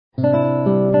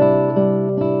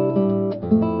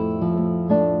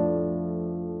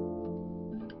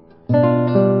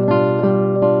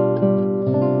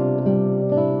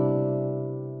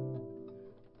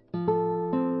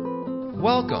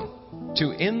to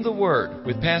In the Word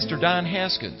with Pastor Don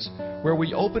Haskins, where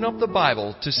we open up the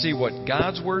Bible to see what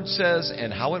God's Word says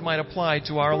and how it might apply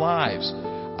to our lives.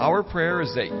 Our prayer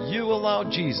is that you allow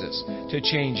Jesus to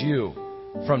change you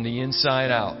from the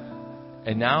inside out.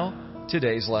 And now,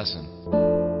 today's lesson.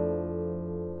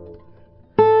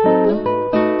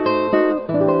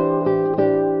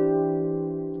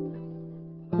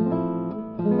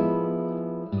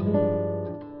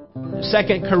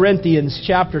 Second Corinthians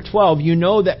chapter 12, you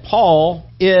know that Paul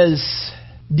is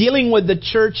dealing with the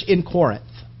church in Corinth.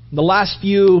 The last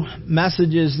few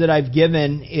messages that I've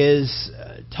given is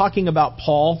talking about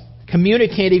Paul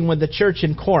communicating with the church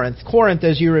in Corinth. Corinth,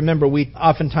 as you remember, we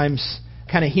oftentimes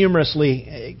kind of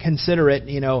humorously consider it,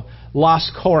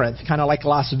 Lost Corinth, kind of like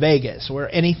Las Vegas,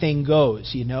 where anything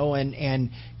goes, and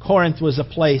Corinth was a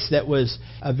place that was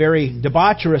a very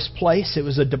debaucherous place. It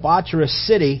was a debaucherous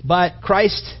city, but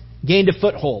Christ gained a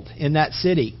foothold in that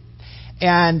city.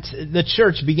 And the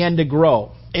church began to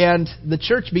grow. And the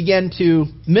church began to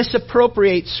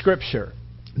misappropriate Scripture,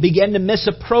 began to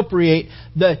misappropriate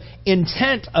the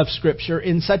intent of Scripture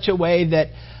in such a way that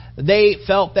they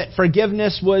felt that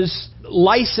forgiveness was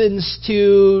licensed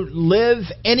to live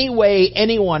any way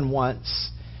anyone wants,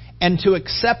 and to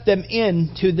accept them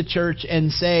into the church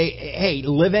and say, hey,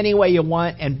 live any way you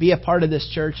want and be a part of this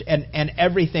church, and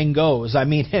everything goes.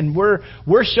 And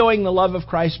we're showing the love of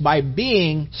Christ by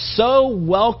being so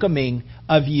welcoming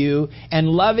of you and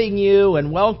loving you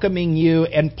and welcoming you.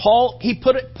 And Paul, he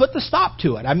put the stop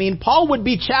to it. Paul would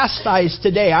be chastised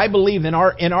today, I believe, in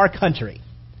our country.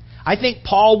 I think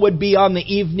Paul would be on the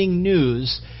evening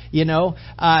news.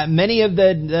 Many of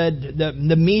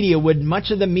the media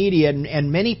much of the media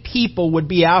and many people would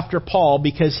be after Paul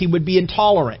because he would be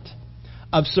intolerant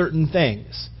of certain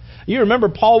things. You remember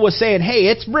Paul was saying, hey,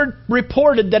 it's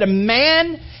reported that a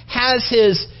man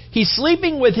he's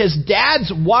sleeping with his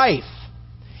dad's wife,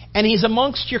 and he's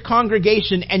amongst your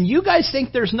congregation, and you guys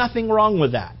think there's nothing wrong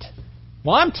with that.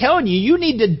 Well, I'm telling you, you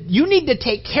need to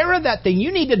take care of that thing.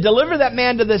 You need to deliver that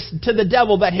man to the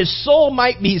devil that his soul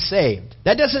might be saved.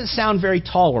 That doesn't sound very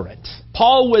tolerant.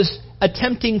 Paul was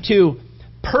attempting to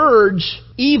purge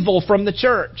evil from the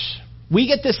church. We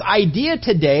get this idea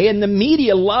today, and the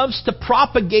media loves to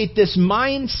propagate this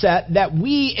mindset that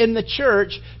we in the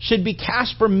church should be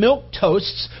Casper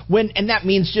milquetoasts and that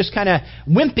means just kind of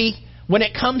wimpy when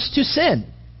it comes to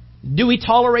sin. Do we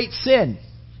tolerate sin?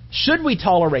 Should we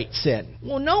tolerate sin?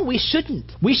 Well, no, we shouldn't.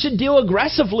 We should deal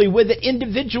aggressively with it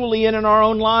individually and in our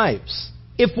own lives.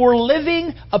 If we're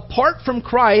living apart from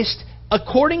Christ,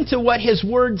 according to what His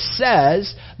Word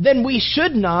says, then we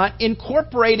should not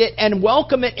incorporate it and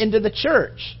welcome it into the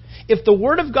church. If the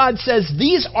Word of God says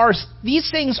these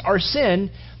things are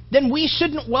sin, then we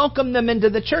shouldn't welcome them into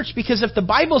the church, because if the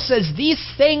Bible says these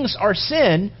things are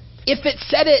sin, if it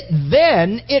said it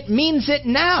then, it means it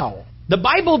now. The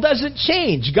Bible doesn't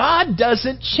change. God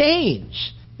doesn't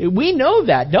change. We know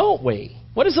that, don't we?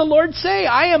 What does the Lord say?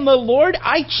 I am the Lord,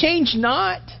 I change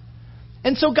not.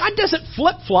 And so God doesn't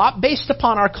flip-flop based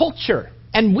upon our culture.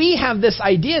 And we have this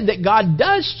idea that God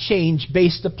does change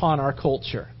based upon our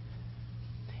culture.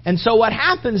 And so what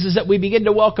happens is that we begin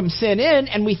to welcome sin in,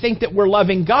 and we think that we're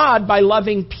loving God by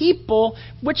loving people,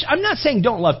 which I'm not saying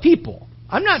don't love people.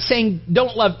 I'm not saying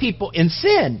don't love people in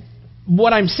sin.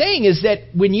 What I'm saying is that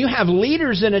when you have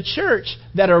leaders in a church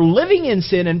that are living in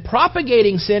sin and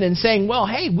propagating sin and saying, well,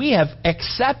 hey, we have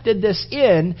accepted this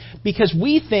in because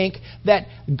we think that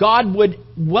God would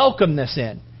welcome this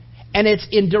in, and it's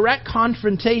in direct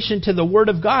confrontation to the Word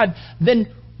of God,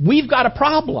 then we've got a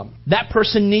problem. That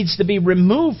person needs to be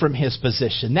removed from his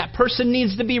position. That person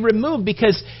needs to be removed,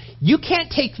 because you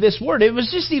can't take this word. It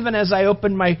was just even as I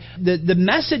opened the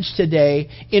message today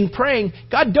in praying,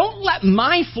 God, don't let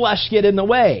my flesh get in the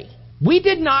way. We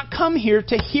did not come here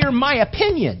to hear my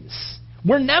opinions.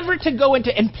 We're never to go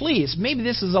into, and please, maybe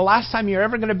this is the last time you're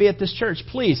ever going to be at this church.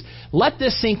 Please, let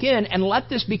this sink in and let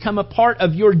this become a part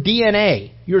of your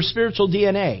DNA, your spiritual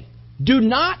DNA. Do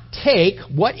not take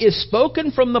what is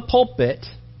spoken from the pulpit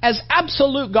as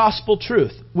absolute gospel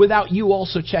truth without you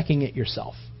also checking it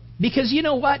yourself. Because you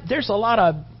know what? There's a lot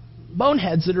of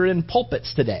boneheads that are in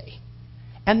pulpits today,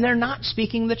 and they're not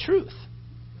speaking the truth.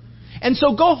 And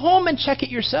so go home and check it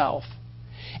yourself.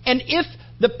 And if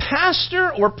the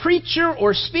pastor or preacher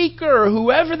or speaker or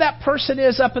whoever that person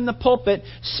is up in the pulpit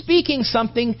speaking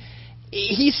something,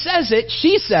 he says it,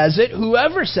 she says it,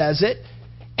 whoever says it,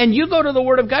 and you go to the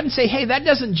Word of God and say, hey, that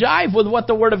doesn't jive with what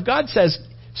the Word of God says,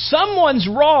 someone's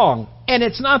wrong, and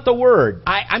it's not the Word.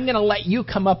 I'm going to let you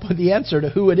come up with the answer to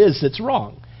who it is that's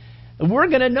wrong. We're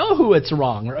going to know who it's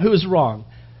wrong or who's wrong.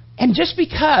 And just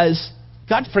because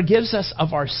God forgives us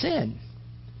of our sin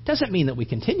doesn't mean that we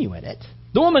continue in it.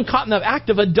 The woman caught in the act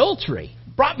of adultery,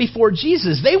 brought before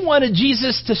Jesus. They wanted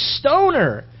Jesus to stone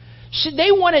her.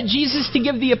 They wanted Jesus to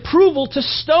give the approval to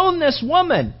stone this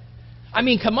woman. I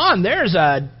mean, come on, there's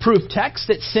a proof text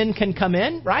that sin can come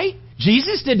in, right?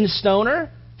 Jesus didn't stone her.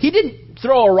 He didn't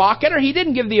throw a rock at her. He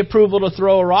didn't give the approval to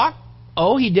throw a rock.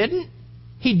 Oh, he didn't?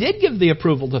 He did give the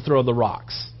approval to throw the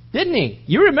rocks, didn't he?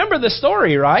 You remember the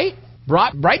story, right?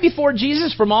 Brought right before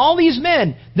Jesus from all these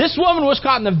men. This woman was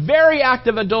caught in the very act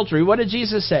of adultery. What did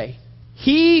Jesus say?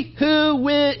 He who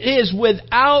is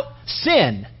without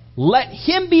sin, let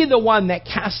him be the one that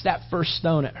casts that first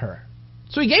stone at her.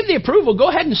 So he gave the approval, go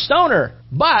ahead and stone her.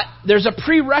 But there's a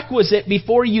prerequisite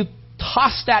before you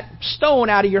toss that stone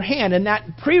out of your hand. And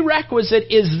that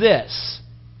prerequisite is this.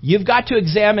 You've got to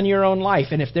examine your own life.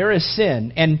 And if there is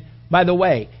sin, and by the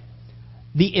way,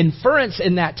 the inference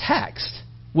in that text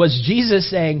was Jesus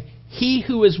saying, he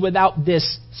who is without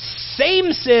this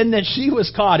same sin that she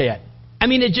was caught in. I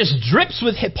mean, it just drips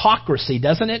with hypocrisy,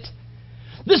 doesn't it?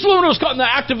 This woman was caught in the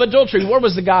act of adultery. Where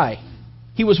was the guy?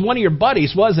 He was one of your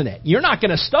buddies, wasn't it? You're not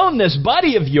going to stone this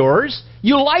buddy of yours.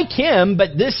 You like him,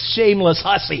 but this shameless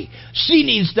hussy, she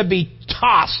needs to be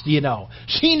tossed,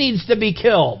 She needs to be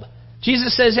killed.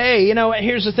 Jesus says, hey,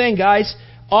 here's the thing, guys.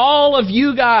 All of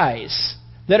you guys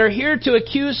that are here to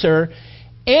accuse her,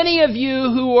 any of you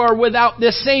who are without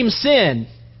this same sin,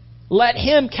 let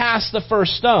him cast the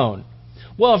first stone.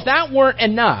 Well, if that weren't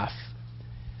enough,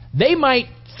 they might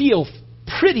feel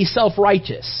pretty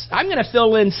self-righteous. I'm going to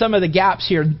fill in some of the gaps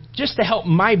here just to help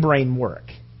my brain work.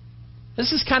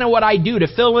 This is kind of what I do to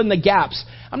fill in the gaps.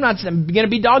 I'm not going to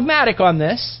be dogmatic on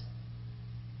this.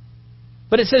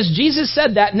 But it says Jesus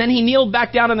said that, and then he kneeled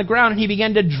back down on the ground and he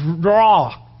began to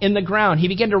draw in the ground. He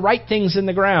began to write things in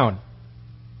the ground.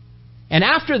 And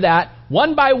after that,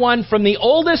 one by one, from the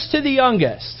oldest to the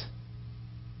youngest,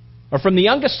 or from the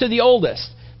youngest to the oldest,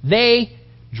 they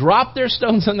dropped their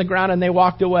stones on the ground and they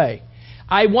walked away.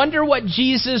 I wonder what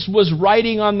Jesus was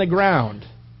writing on the ground.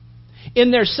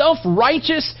 In their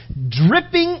self-righteous,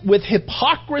 dripping with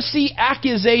hypocrisy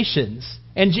accusations.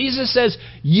 And Jesus says,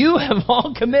 you have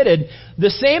all committed the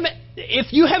same.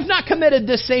 If you have not committed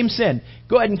this same sin,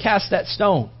 go ahead and cast that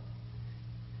stone.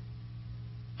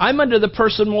 I'm under the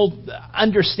personal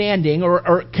understanding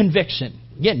or conviction.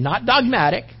 Again, not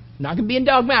dogmatic. I'm not going to be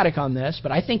dogmatic on this,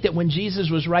 but I think that when Jesus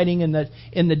was writing in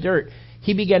the dirt,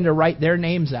 he began to write their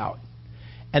names out.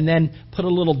 And then put a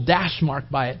little dash mark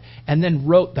by it. And then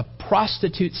wrote the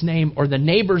prostitute's name or the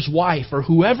neighbor's wife or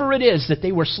whoever it is that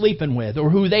they were sleeping with or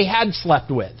who they had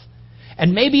slept with.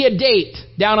 And maybe a date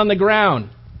down on the ground.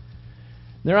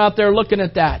 They're out there looking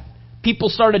at that. People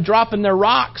started dropping their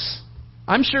rocks.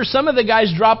 I'm sure some of the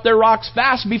guys dropped their rocks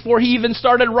fast before he even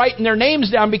started writing their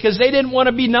names down because they didn't want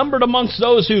to be numbered amongst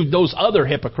those other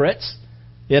hypocrites.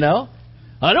 I don't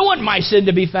want my sin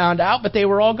to be found out, but they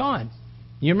were all gone.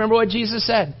 You remember what Jesus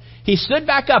said? He stood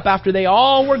back up after they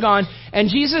all were gone, and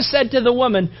Jesus said to the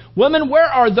woman, "Woman, where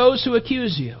are those who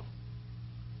accuse you?"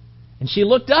 And she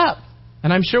looked up,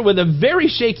 and I'm sure with a very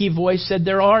shaky voice said,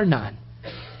 "There are none."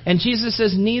 And Jesus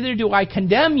says, "Neither do I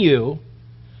condemn you,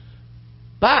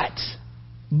 but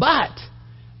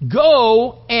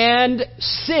go and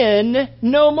sin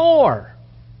no more."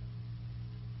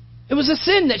 It was a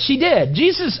sin that she did.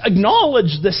 Jesus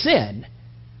acknowledged the sin.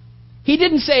 He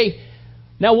didn't say,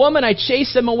 "Now, woman, I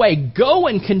chase them away. Go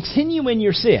and continue in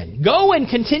your sin. Go and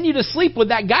continue to sleep with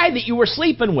that guy that you were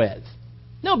sleeping with."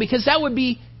 No, because that would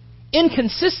be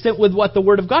inconsistent with what the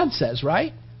Word of God says,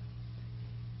 right?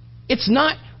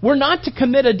 We're not to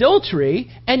commit adultery,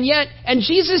 and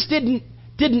Jesus didn't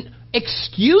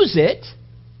excuse it.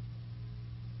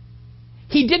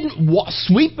 He didn't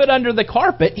sweep it under the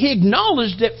carpet. He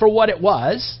acknowledged it for what it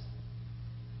was.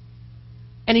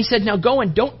 And he said, "Now go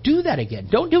and don't do that again.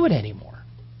 Don't do it anymore."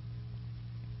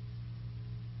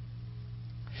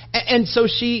 And so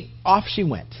off she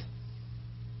went.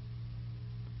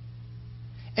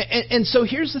 And so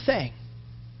here's the thing.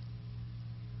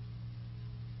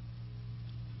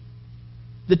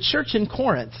 The church in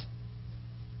Corinth,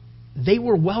 they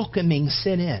were welcoming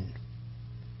sin in.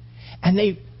 And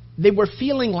they were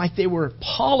feeling like they were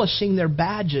polishing their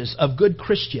badges of good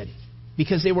Christian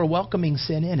because they were welcoming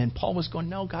sin in. And Paul was going,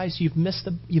 "No, guys, you've missed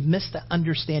the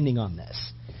understanding on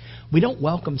this. We don't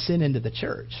welcome sin into the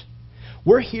church.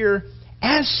 We're here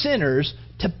as sinners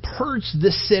to purge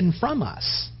this sin from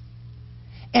us.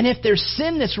 And if there's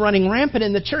sin that's running rampant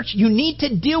in the church, you need to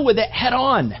deal with it head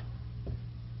on."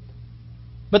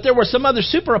 But there were some other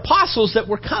super apostles that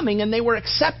were coming, and they were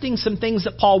accepting some things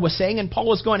that Paul was saying. And Paul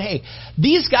was going, "Hey,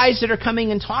 these guys that are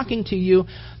coming and talking to you,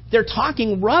 they're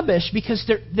talking rubbish because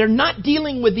they're not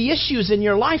dealing with the issues in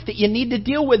your life that you need to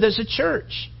deal with as a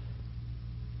church.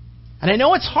 And I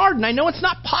know it's hard, and I know it's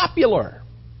not popular.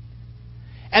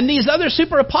 And these other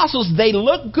super apostles, they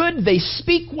look good, they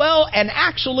speak well, and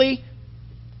actually,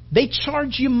 they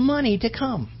charge you money to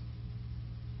come.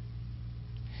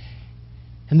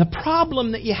 And the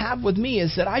problem that you have with me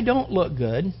is that I don't look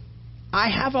good, I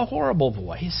have a horrible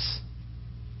voice,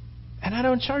 and I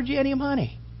don't charge you any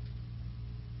money.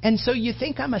 And so you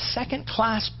think I'm a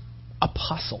second-class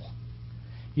apostle.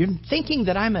 You're thinking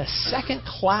that I'm a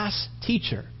second-class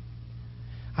teacher.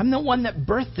 I'm the one that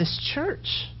birthed this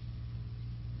church.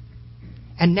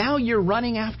 And now you're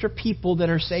running after people that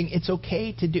are saying it's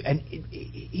okay to do. And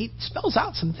he spells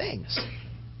out some things.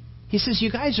 He says,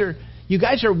 you guys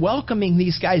are welcoming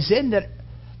these guys in, that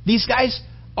these guys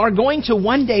are going to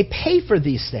one day pay for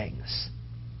these things.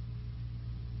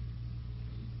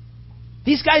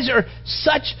 These guys are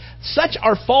such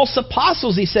are false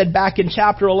apostles, he said back in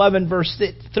chapter 11, verse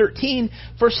 13.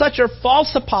 For such are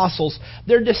false apostles.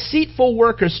 They're deceitful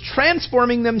workers,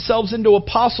 transforming themselves into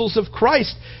apostles of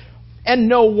Christ. And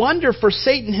no wonder, for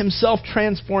Satan himself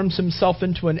transforms himself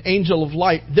into an angel of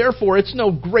light. Therefore, it's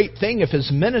no great thing if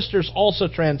his ministers also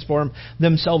transform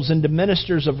themselves into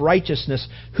ministers of righteousness,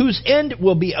 whose end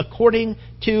will be according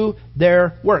to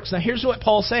their works. Now, here's what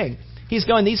Paul's saying. He's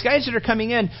going, these guys that are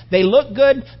coming in, they look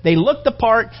good, they look the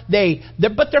part,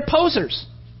 but they're posers.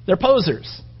 They're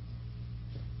posers.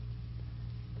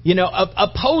 You know, a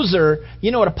poser,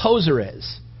 you know what a poser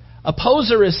is. A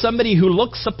poser is somebody who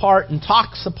looks the part and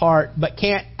talks the part, but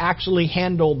can't actually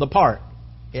handle the part.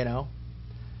 You know,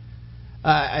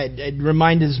 it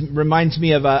reminds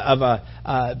me of a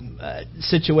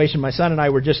situation. My son and I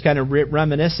were just kind of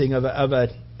reminiscing of a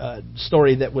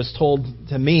story that was told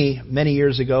to me many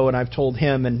years ago, and I've told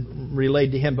him and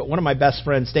relayed to him. But one of my best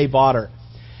friends, Dave Otter,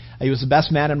 he was the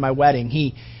best man in my wedding.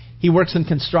 He works in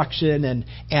construction,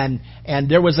 and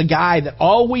there was a guy that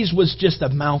always was just a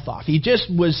mouth off. He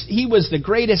was the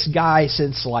greatest guy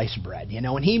since sliced bread, you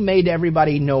know, and he made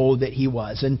everybody know that he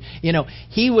was. And, you know,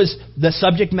 he was the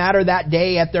subject matter that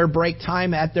day at their break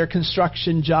time at their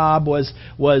construction job was,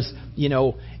 you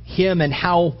know, him and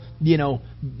how, you know,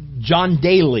 John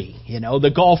Daly, you know,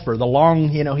 the golfer, the long,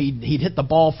 you know, he'd hit the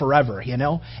ball forever, you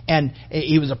know, and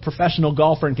he was a professional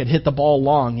golfer and could hit the ball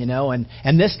long, you know, and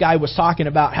this guy was talking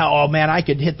about how, oh man, I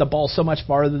could hit the ball so much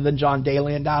farther than John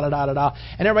Daly and da-da-da-da-da.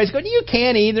 And everybody's going, you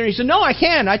can't either. He said, no, I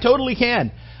can. I totally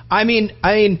can. I mean,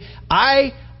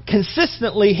 I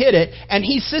consistently hit it, and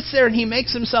he sits there and he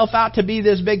makes himself out to be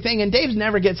this big thing. And Dave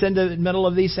never gets into the middle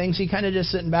of these things. He kind of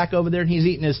just sitting back over there, and he's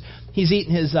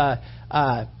eating his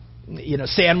you know,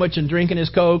 sandwich and drinking his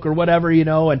Coke or whatever, you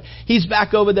know, and he's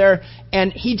back over there,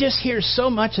 and he just hears so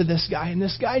much of this guy, and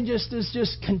this guy just is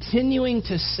just continuing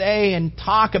to say and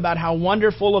talk about how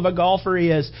wonderful of a golfer he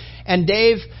is. And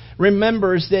Dave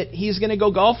remembers that he's going to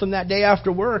go golfing that day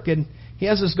after work, and he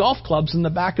has his golf clubs in the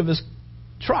back of his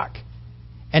truck.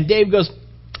 And Dave goes,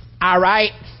 all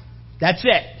right, that's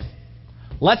it.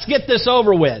 Let's get this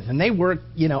over with. And they work,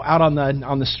 you know, out on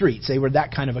the streets. They were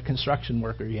that kind of a construction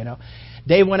worker, you know.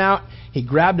 Dave went out, he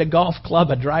grabbed a golf club,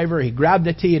 a driver, he grabbed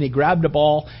a tee, and he grabbed a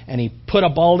ball, and he put a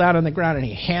ball down on the ground, and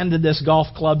he handed this golf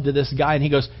club to this guy, and he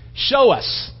goes, show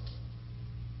us.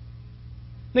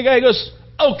 The guy goes,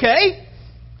 okay,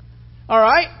 all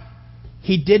right.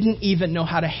 He didn't even know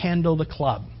how to handle the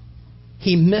club.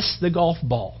 He missed the golf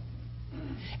ball.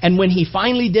 And when he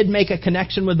finally did make a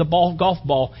connection with the golf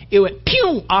ball, it went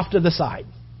pew off to the side.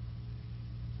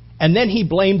 And then he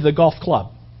blamed the golf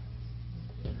club.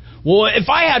 Well, if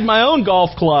I had my own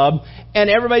golf club and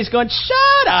everybody's going,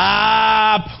 shut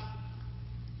up.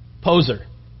 Poser.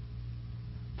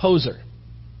 Poser.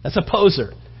 That's a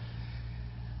poser.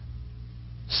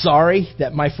 Sorry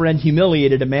that my friend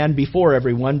humiliated a man before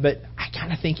everyone, but I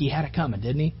kind of think he had it coming,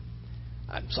 didn't he?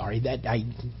 I'm sorry that I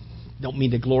don't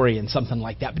mean to glory in something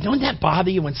like that, but don't that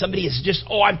bother you when somebody is just,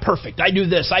 oh, I'm perfect, I do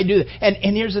this, I do that.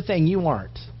 And here's the thing, you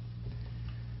aren't.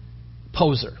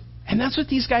 Poser. And that's what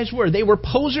these guys were. They were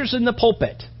posers in the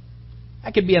pulpit.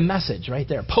 That could be a message right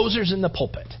there. Posers in the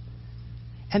pulpit.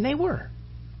 And they were.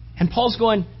 And Paul's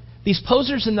going, these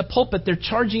posers in the pulpit, they're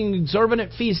charging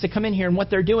exorbitant fees to come in here, and what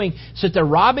they're doing is that they're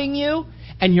robbing you,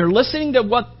 and you're listening to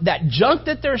what that junk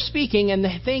that they're speaking, and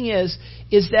the thing is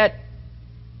that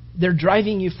they're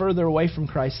driving you further away from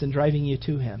Christ than driving you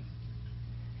to Him.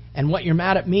 And what you're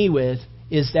mad at me with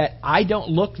is that I don't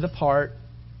look the part.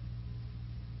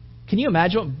 Can you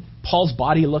imagine what Paul's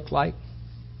body looked like?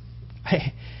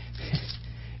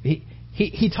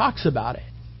 He talks about it.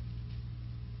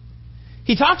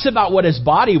 He talks about what his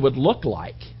body would look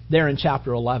like there in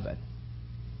chapter 11.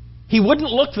 He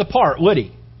wouldn't look the part, would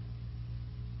he?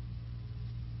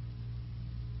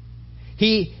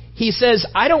 He says,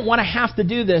 I don't want to have to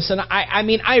do this. And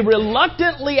I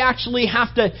reluctantly actually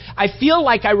have to, I feel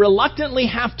like I reluctantly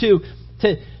have to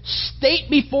state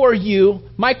before you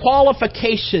my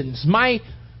qualifications, my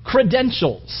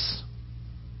credentials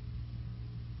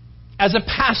as a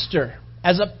pastor,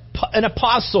 as an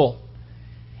apostle,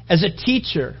 as a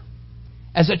teacher,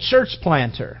 as a church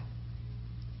planter,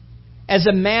 as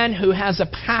a man who has a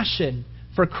passion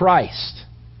for Christ.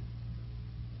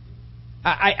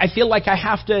 I feel like I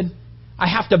have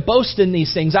to boast in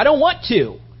these things. I don't want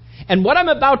to. And what I'm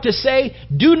about to say,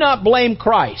 do not blame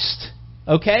Christ.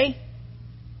 Okay?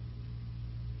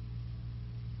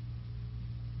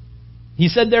 He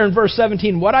said there in verse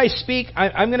 17, what I speak,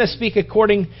 I'm going to speak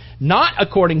not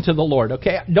according to the Lord.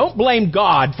 Okay? Don't blame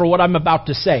God for what I'm about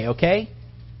to say. Okay?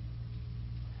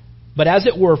 But as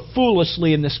it were,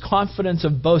 foolishly, in this confidence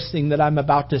of boasting that I'm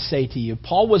about to say to you.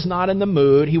 Paul was not in the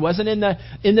mood. He wasn't in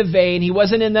the vein. He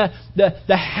wasn't in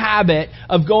the habit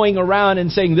of going around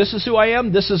and saying, this is who I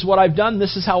am, this is what I've done,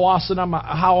 this is how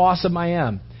awesome I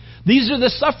am. These are the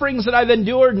sufferings that I've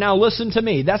endured, now listen to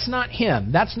me. That's not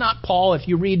him. That's not Paul. If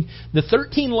you read the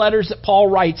 13 letters that Paul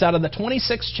writes out of the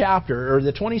 26th chapter, or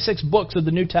the 26 books of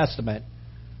the New Testament,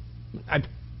 I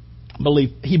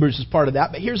believe Hebrews is part of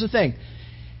that, but here's the thing.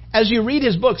 As you read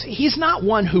his books, he's not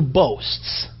one who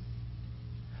boasts.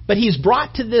 But he's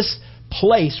brought to this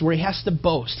place where he has to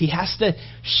boast. He has to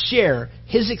share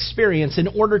his experience in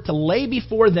order to lay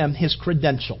before them his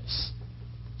credentials.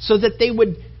 So that it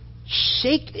would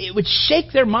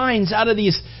shake their minds out of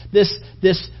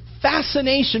this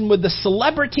fascination with the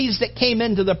celebrities that came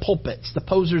into the pulpits, the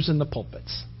posers in the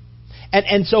pulpits.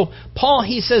 And so Paul,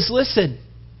 he says, listen,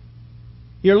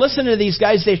 you're listening to these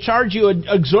guys, they charge you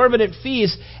exorbitant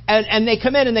fees, and they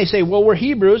come in and they say, well, we're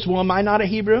Hebrews. Well, am I not a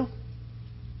Hebrew?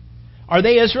 Are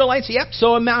they Israelites? Yep,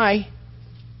 so am I.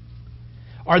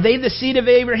 Are they the seed of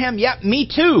Abraham? Yep, me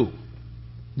too.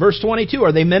 Verse 22,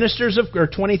 are they ministers of, or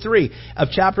 23 of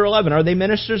chapter 11, are they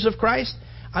ministers of Christ?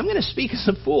 I'm going to speak as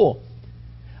a fool.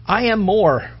 I am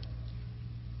more.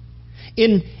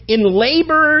 In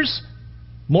laborers,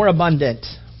 more abundant.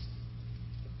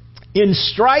 In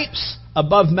stripes,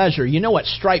 above measure. You know what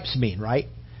stripes mean, right?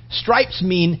 Stripes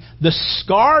mean the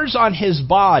scars on his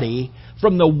body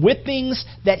from the whippings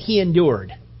that he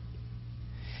endured.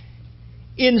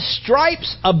 In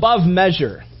stripes above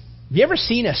measure. Have you ever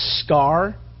seen a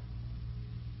scar?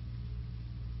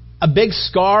 A big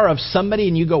scar of somebody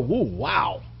and you go, ooh,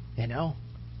 wow. You know?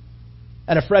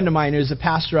 I had a friend of mine who's a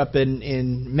pastor up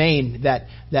in Maine that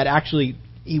actually,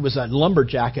 he was a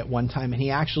lumberjack at one time, and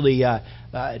he actually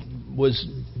was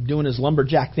doing his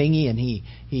lumberjack thingy, and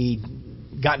he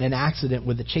got in an accident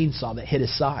with a chainsaw that hit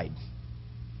his side.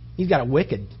 He's got a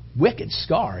wicked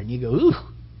scar, and you go, ooh,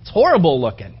 it's horrible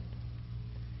looking.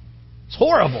 It's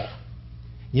horrible.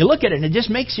 You look at it, and it just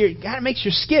makes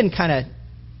your skin kind of,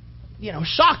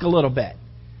 shock a little bit.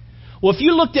 Well, if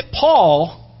you looked at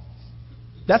Paul,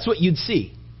 that's what you'd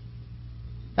see.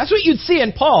 That's what you'd see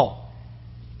in Paul.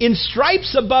 In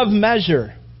stripes above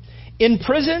measure. In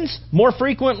prisons, more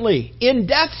frequently. In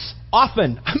deaths,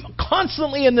 often. I'm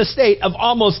constantly in the state of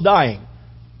almost dying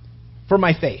for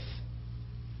my faith.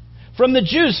 From the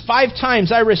Jews, 5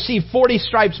 times I received 40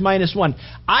 stripes minus 1.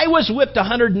 I was whipped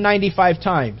 195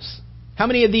 times. How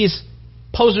many of these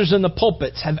posers in the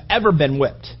pulpits have ever been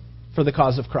whipped for the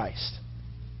cause of Christ?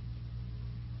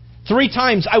 3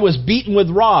 times I was beaten with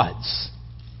rods.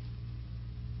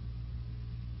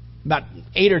 About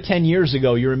 8 or 10 years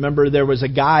ago, you remember there was a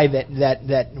guy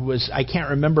that was, I can't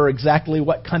remember exactly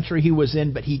what country he was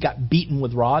in, but he got beaten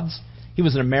with rods. He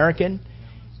was an American,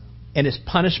 and his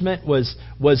punishment was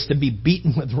to be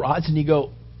beaten with rods. And you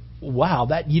go, wow,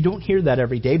 that you don't hear that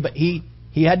every day, but he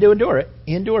had to endure it.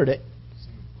 He endured it.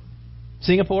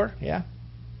 Singapore, yeah.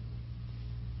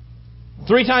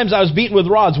 3 times I was beaten with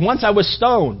rods. Once I was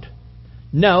stoned.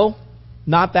 No,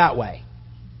 not that way.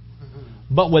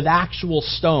 But with actual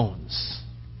stones.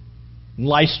 In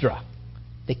Lystra.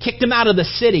 They kicked him out of the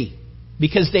city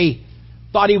because they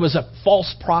thought he was a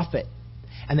false prophet.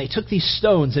 And they took these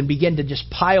stones and began to just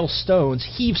pile stones,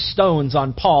 heave stones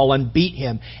on Paul and beat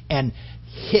him and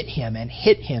hit him and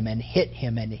hit him and hit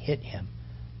him and hit him.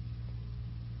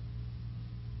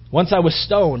 Once I was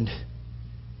stoned.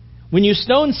 When you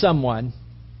stone someone,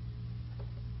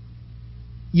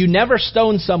 you never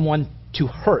stone someone to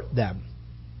hurt them.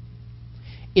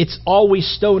 It's always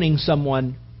stoning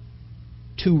someone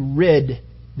to rid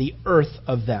the earth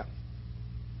of them.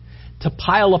 To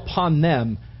pile upon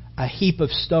them a heap of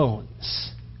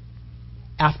stones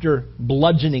after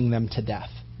bludgeoning them to death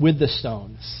with the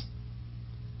stones.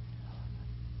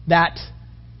 that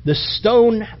the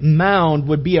stone mound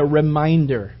would be a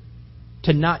reminder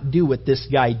to not do what this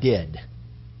guy did.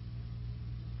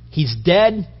 He's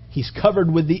dead. He's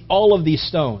covered with all of these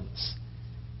stones.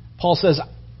 Paul says,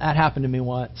 that happened to me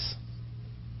once.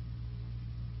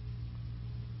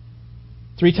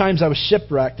 3 times I was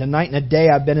shipwrecked. A night and a day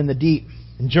I've been in the deep.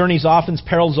 And journeys often,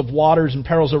 perils of waters and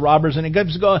perils of robbers. And it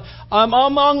goes going,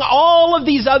 among all of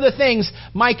these other things,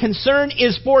 my concern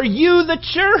is for you, the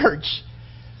church.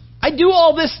 I do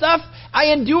all this stuff.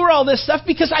 I endure all this stuff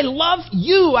because I love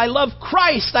you. I love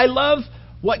Christ. I love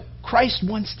what Christ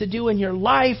wants to do in your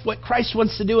life, what Christ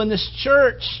wants to do in this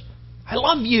church. I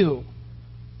love you.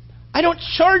 I don't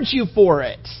charge you for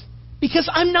it because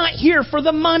I'm not here for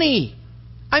the money.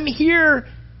 I'm here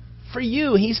for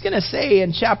you. He's going to say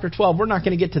in chapter 12, we're not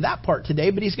going to get to that part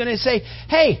today, but he's going to say,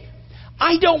 hey,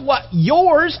 I don't want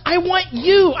yours. I want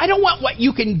you. I don't want what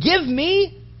you can give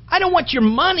me. I don't want your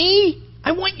money.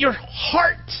 I want your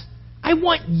heart. I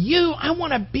want you. I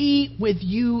want to be with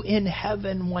you in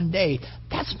heaven one day.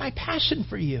 That's my passion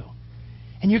for you.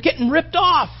 And you're getting ripped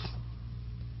off.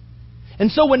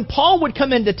 And so when Paul would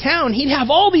come into town, he'd have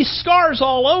all these scars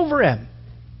all over him.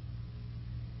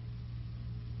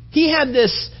 He had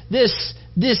this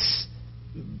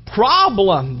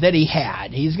problem that he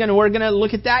had. We're going to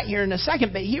look at that here in a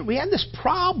second. But here we had this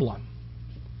problem.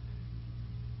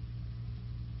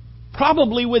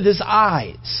 Probably with his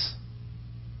eyes.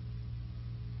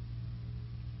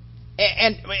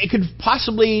 And it could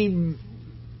possibly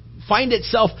find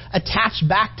itself attached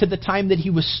back to the time that he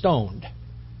was stoned.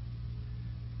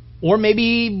 Or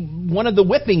maybe one of the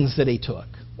whippings that he took.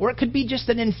 Or it could be just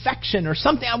an infection or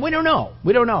something. We don't know.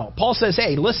 We don't know. Paul says,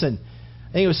 hey, listen.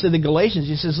 I think it was to the Galatians.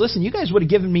 He says, listen, you guys would have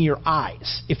given me your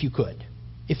eyes if you could.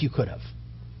 If you could have.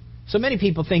 So many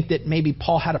people think that maybe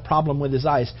Paul had a problem with his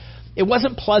eyes. It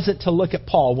wasn't pleasant to look at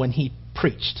Paul when he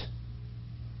preached.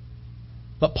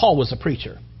 But Paul was a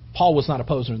preacher. Paul was not a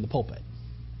poser in the pulpit.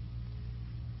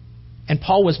 And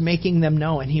Paul was making them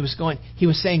know, and he was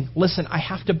saying, listen, I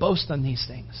have to boast on these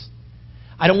things.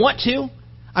 I don't want to.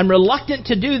 I'm reluctant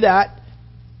to do that.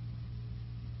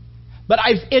 But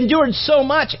I've endured so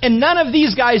much, and none of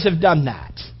these guys have done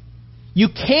that. You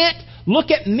can't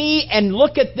look at me and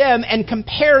look at them and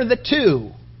compare the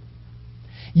two.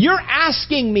 You're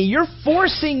asking me, you're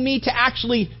forcing me to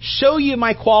actually show you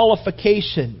my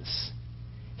qualifications.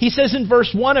 He says in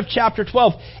verse 1 of chapter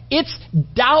 12, it's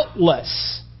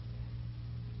doubtless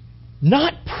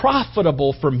not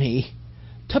profitable for me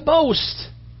to boast.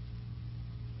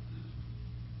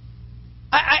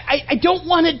 I don't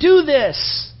want to do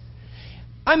this.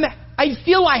 I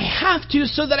feel I have to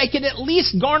so that I can at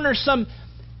least garner some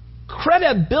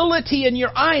credibility in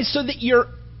your eyes so that your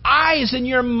eyes and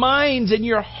your minds and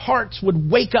your hearts would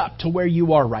wake up to where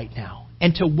you are right now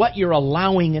and to what you're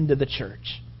allowing into the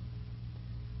church.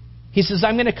 He says,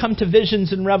 I'm going to come to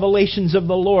visions and revelations of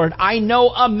the Lord. I know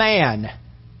a man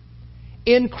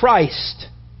in Christ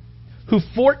who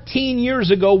 14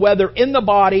 years ago, whether in the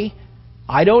body,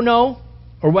 I don't know,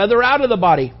 or whether out of the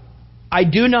body, I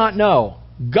do not know.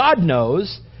 God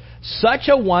knows. Such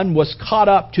a one was caught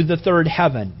up to the third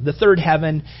heaven. The third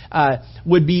heaven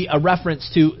would be a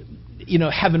reference to,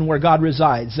 heaven where God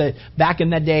resides. Back in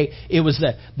that day, it was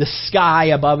the sky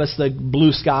above us, the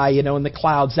blue sky, and the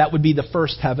clouds. That would be the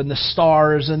first heaven. The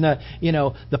stars and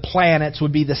the planets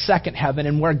would be the second heaven.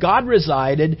 And where God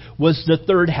resided was the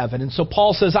third heaven. And so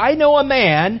Paul says, I know a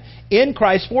man in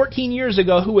Christ 14 years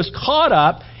ago who was caught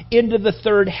up into the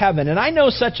third heaven. And I know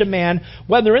such a man,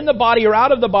 whether in the body or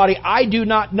out of the body, I do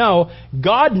not know.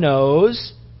 God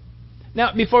knows.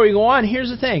 Now, before we go on, here's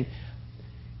the thing.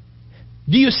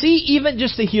 Do you see even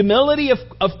just the humility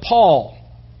of Paul?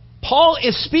 Paul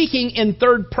is speaking in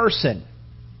third person.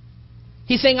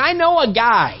 He's saying, I know a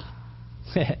guy.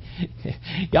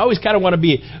 You always kind of want to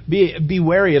be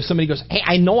wary if somebody goes, hey,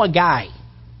 I know a guy.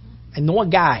 I know a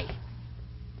guy.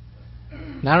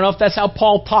 And I don't know if that's how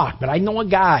Paul talked, but I know a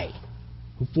guy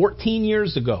who 14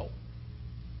 years ago,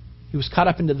 he was caught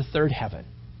up into the third heaven.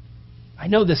 I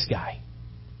know this guy.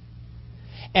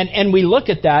 And we look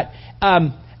at that,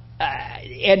 and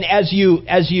as you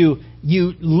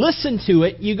listen to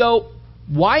it, you go,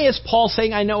 why is Paul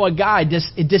saying, I know a guy?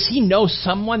 Does he know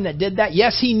someone that did that?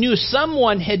 Yes, he knew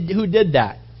someone who did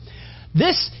that.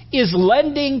 This is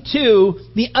lending to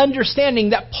the understanding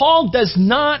that Paul does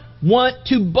not want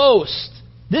to boast.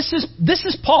 This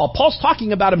is Paul. Paul's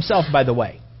talking about himself, by the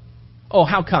way. Oh,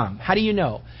 how come? How do you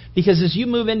know? Because as you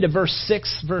move into verse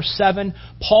 6, verse 7,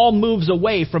 Paul moves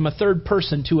away from a third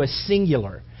person to a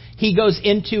singular. He goes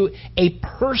into a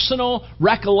personal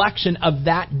recollection of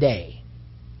that day.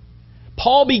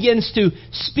 Paul begins to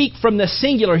speak from the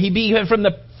singular. He began from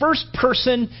the first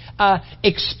person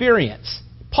experience.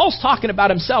 Paul's talking about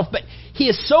himself, but he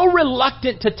is so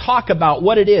reluctant to talk about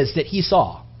what it is that he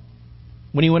saw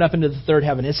when he went up into the third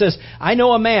heaven. It says, I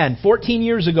know a man 14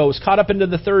 years ago was caught up into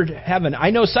the third heaven.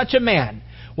 I know such a man,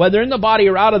 whether in the body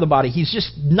or out of the body. He's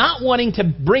just not wanting to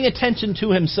bring attention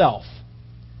to himself.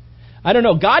 I don't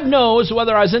know. God knows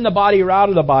whether I was in the body or out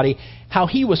of the body, how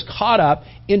he was caught up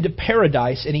into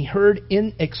paradise, and he heard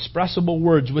inexpressible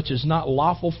words, which is not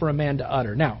lawful for a man to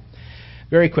utter. Now,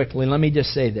 very quickly, let me just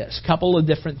say this. A couple of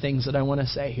different things that I want to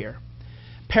say here.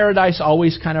 Paradise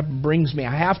always kind of brings me.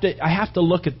 I have to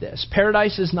look at this.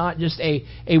 Paradise is not just a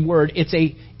word. It's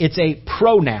a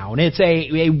pronoun. It's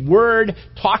a word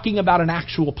talking about an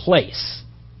actual place.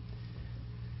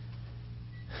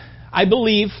 I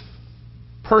believe,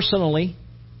 personally,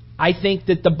 I think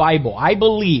that the Bible, I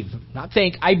believe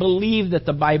that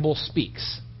the Bible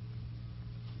speaks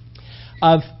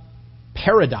of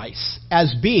paradise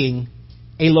as being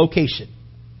a location.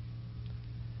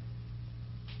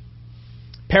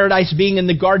 Paradise being in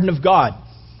the garden of God.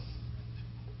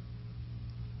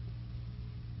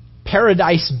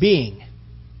 Paradise being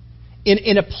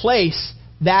in a place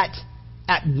that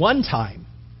at one time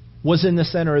was in the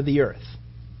center of the earth.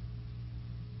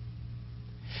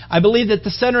 I believe that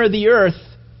the center of the earth,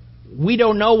 we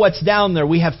don't know what's down there.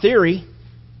 We have theory.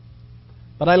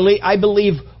 But I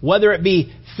believe whether it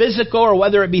be physical or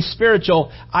whether it be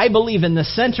spiritual, I believe in the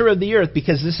center of the earth,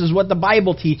 because this is what the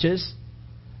Bible teaches.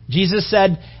 Jesus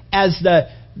said, as the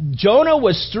Jonah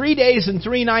was 3 days and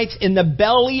 3 nights in the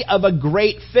belly of a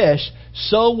great fish,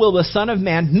 so will the Son of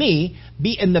Man, me,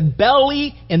 be in the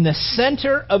belly, in the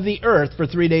center of the earth for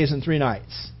 3 days and 3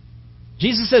 nights.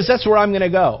 Jesus says that's where I'm going to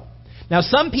go. Now,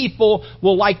 some people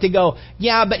will like to go,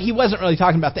 yeah, but he wasn't really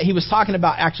talking about that. He was talking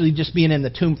about actually just being in the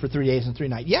tomb for 3 days and 3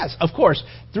 nights. Yes, of course,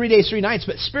 3 days, 3 nights,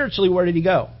 but spiritually, where did he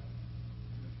go?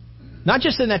 Not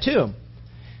just in that tomb.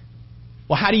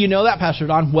 Well, how do you know that, Pastor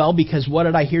Don? Well, because what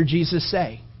did I hear Jesus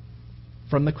say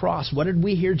from the cross? What did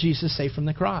we hear Jesus say from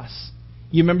the cross?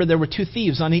 You remember there were 2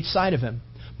 thieves on each side of him.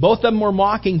 Both of them were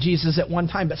mocking Jesus at one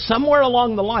time, but somewhere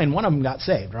along the line, one of them got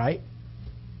saved, right?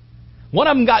 One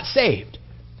of them got saved.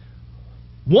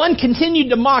 One continued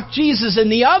to mock Jesus, and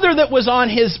the other that was on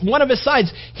one of his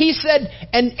sides, he said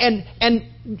and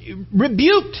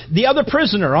rebuked the other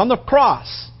prisoner on the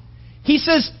cross. He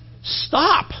says,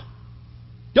 stop.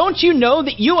 Don't you know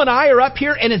that you and I are up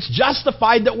here, and it's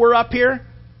justified that we're up here?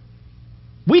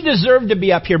 We deserve to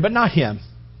be up here, but not him.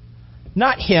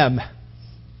 Not him.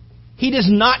 He does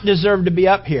not deserve to be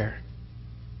up here.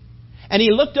 And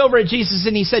he looked over at Jesus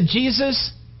and he said,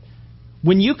 Jesus,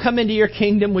 when you come into your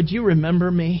kingdom, would you remember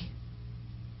me?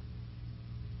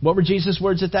 What were Jesus'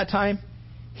 words at that time?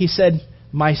 He said,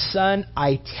 my son,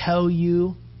 I tell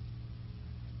you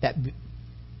that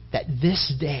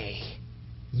this day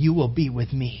you will be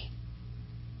with me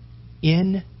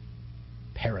in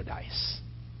paradise.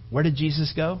 Where did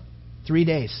Jesus go? 3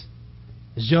 days.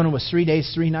 As Jonah was 3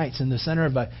 days, 3 nights in the center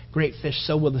of a great fish,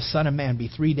 so will the Son of Man be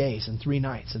 3 days and 3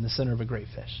 nights in the center of a great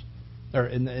fish. Or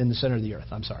in the center of the earth,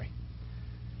 I'm sorry.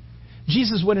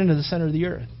 Jesus went into the center of the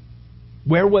earth.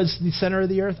 Where was the center of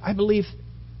the earth? I believe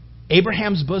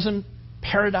Abraham's bosom,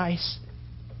 paradise,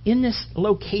 in this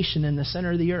location in the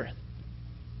center of the earth.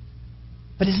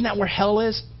 But isn't that where hell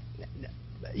is?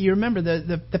 You remember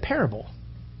the parable.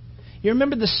 You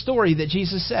remember the story that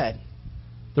Jesus said.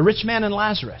 The rich man and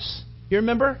Lazarus. You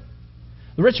remember?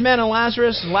 The rich man and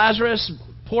Lazarus,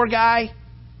 poor guy,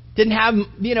 didn't have,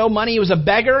 money. He was a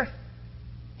beggar.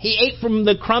 He ate from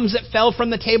the crumbs that fell from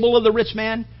the table of the rich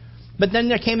man. But then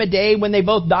there came a day when they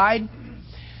both died.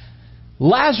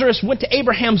 Lazarus went to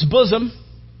Abraham's bosom.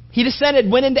 He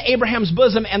descended, went into Abraham's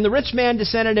bosom, and the rich man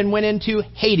descended and went into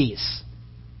Hades.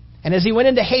 And as he went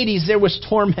into Hades, there was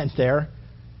torment there.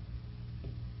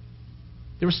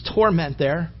 There was torment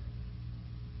there.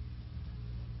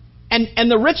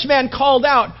 And the rich man called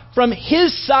out from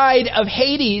his side of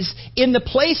Hades in the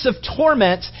place of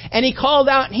torment, and he called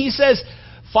out and he says,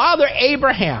 Father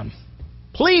Abraham,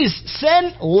 please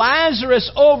send Lazarus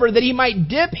over that he might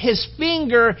dip his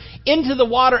finger into the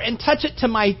water and touch it to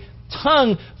my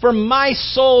tongue, for my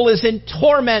soul is in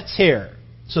torments here.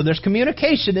 So there's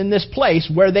communication in this place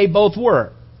where they both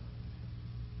were.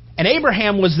 And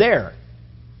Abraham was there.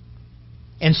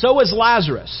 And so was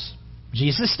Lazarus.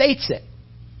 Jesus states it.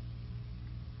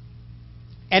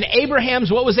 And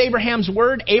what was Abraham's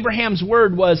word? Abraham's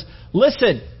word was,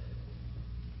 listen,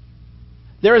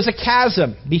 there is a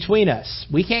chasm between us.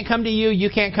 We can't come to you, you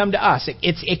can't come to us.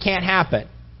 It can't happen.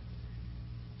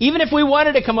 Even if we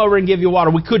wanted to come over and give you water,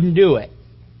 we couldn't do it.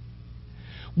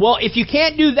 Well, if you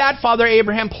can't do that, Father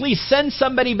Abraham, please send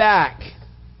somebody back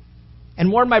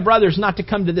and warn my brothers not to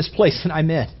come to this place that I'm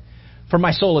in, for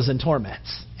my soul is in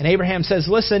torments. And Abraham says,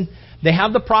 listen, they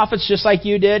have the prophets just like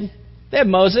you did. They have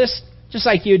Moses just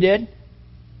like you did.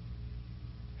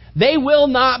 They will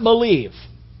not believe,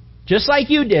 just like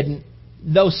you didn't,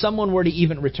 though someone were to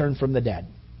even return from the dead.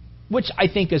 Which I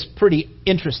think is pretty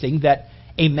interesting that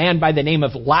a man by the name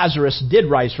of Lazarus did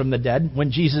rise from the dead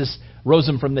when Jesus rose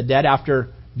him from the dead after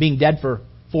being dead for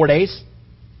 4 days.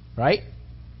 Right?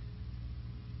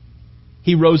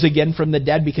 He rose again from the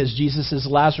dead because Jesus says,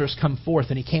 Lazarus, come forth,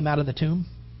 and he came out of the tomb.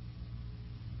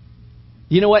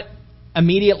 You know what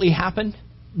immediately happened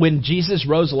when Jesus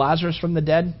rose Lazarus from the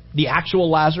dead? The actual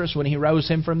Lazarus, when he rose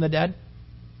him from the dead?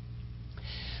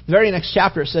 The very next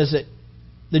chapter says that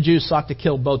the Jews sought to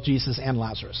kill both Jesus and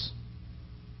Lazarus.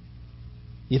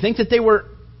 You think that they were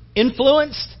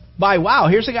influenced by, wow,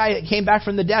 here's a guy that came back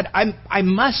from the dead. I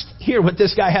must hear what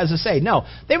this guy has to say. No,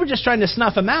 they were just trying to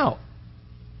snuff him out.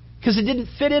 Because it didn't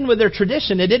fit in with their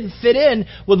tradition. It didn't fit in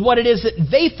with what it is that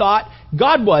they thought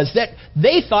God was, that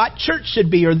they thought church should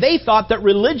be, or they thought that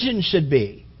religion should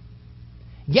be.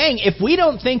 Gang, if we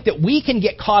don't think that we can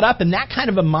get caught up in that kind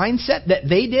of a mindset that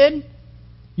they did,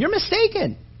 you're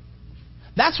mistaken.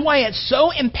 That's why it's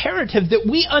so imperative that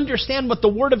we understand what the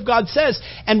Word of God says,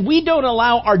 and we don't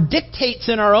allow our dictates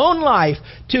in our own life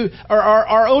or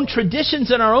our own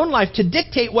traditions in our own life to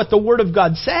dictate what the Word of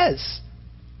God says.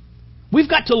 We've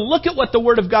got to look at what the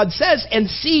Word of God says and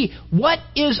see what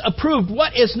is approved,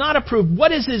 what is not approved,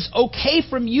 what is okay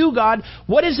from you, God,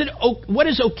 what is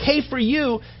okay for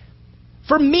you,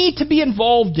 for me to be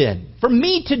involved in, for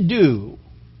me to do.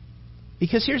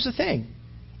 Because here's the thing.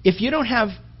 If you don't have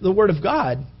the Word of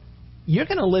God, you're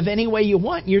going to live any way you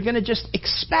want. You're going to just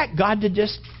expect God to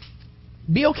just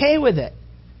be okay with it.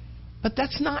 But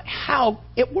that's not how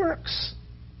it works.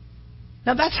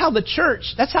 Now, that's how the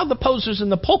church, that's how the posers in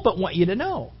the pulpit want you to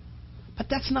know. But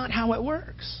that's not how it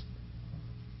works.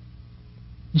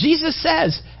 Jesus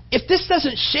says, if this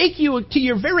doesn't shake you to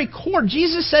your very core,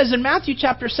 Jesus says in Matthew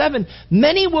chapter 7,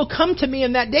 many will come to me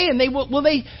in that day and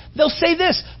they'll say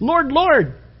this, Lord,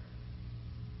 Lord,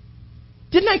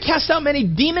 didn't I cast out many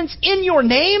demons in your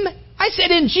name? I said,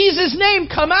 in Jesus' name,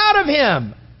 come out of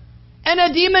him. And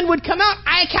a demon would come out.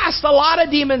 I cast a lot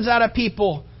of demons out of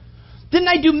people. Didn't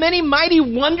I do many mighty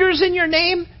wonders in your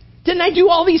name? Didn't I do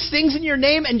all these things in your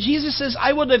name? And Jesus says,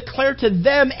 I will declare to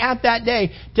them at that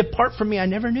day, depart from me, I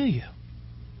never knew you.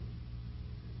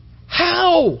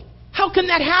 How? How can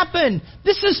that happen?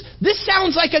 This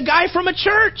sounds like a guy from a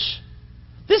church.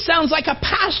 This sounds like a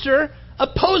pastor, a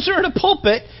poser in a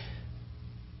pulpit,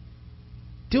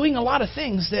 doing a lot of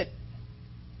things that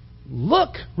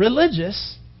look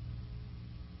religious,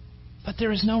 but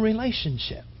there is no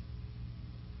relationship.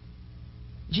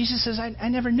 Jesus says, I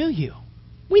never knew you.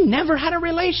 We never had a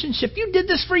relationship. You did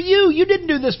this for you. You didn't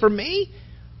do this for me.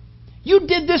 You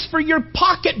did this for your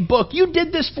pocketbook. You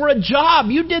did this for a job.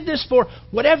 You did this for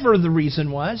whatever the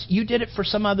reason was. You did it for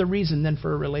some other reason than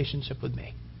for a relationship with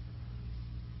me.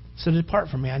 So depart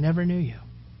from me. I never knew you.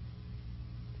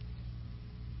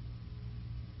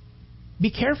 Be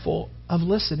careful of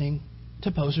listening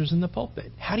to posers in the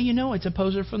pulpit. How do you know it's a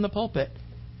poser from the pulpit?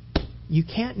 You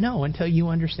can't know until you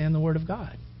understand the Word of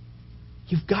God.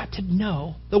 You've got to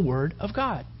know the Word of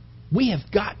God. We have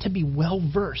got to be well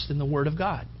versed in the Word of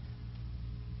God.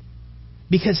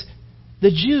 Because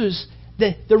the Jews,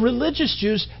 the religious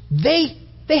Jews, they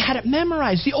had it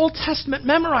memorized, the Old Testament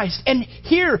memorized. And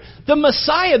here, the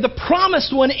Messiah, the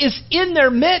promised one, is in their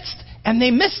midst, and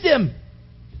they missed him.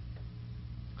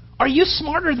 Are you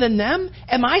smarter than them?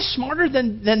 Am I smarter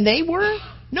than they were?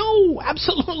 No,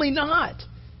 absolutely not.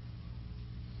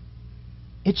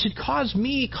 It should cause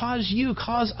me, cause you,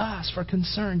 cause us for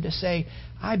concern to say,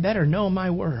 I better know my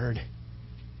Word.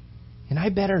 And I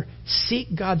better seek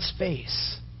God's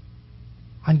face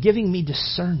on giving me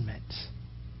discernment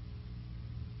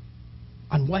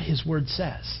on what His Word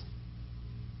says.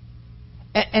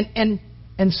 And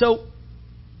so,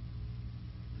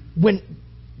 when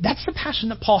that's the passion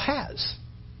that Paul has.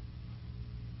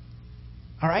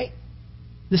 All right?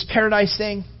 This paradise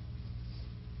thing.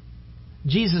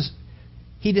 Jesus,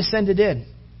 He descended in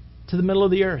to the middle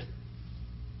of the earth.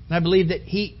 And I believe that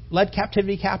He led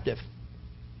captivity captive.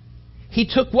 He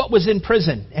took what was in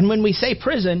prison. And when we say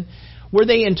prison, were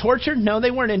they in torture? No, they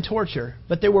weren't in torture.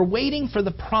 But they were waiting for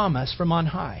the promise from on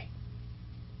high.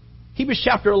 Hebrews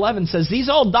chapter 11 says, these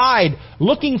all died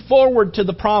looking forward to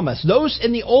the promise. Those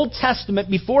in the Old Testament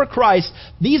before Christ,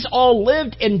 these all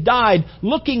lived and died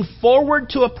looking forward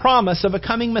to a promise of a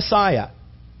coming Messiah.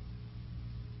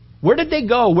 Where did they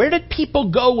go? Where did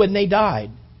people go when they died?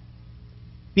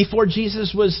 before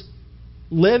Jesus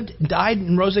lived, died,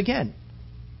 and rose again.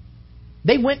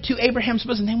 They went to Abraham's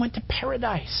bosom. They went to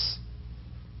paradise,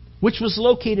 which was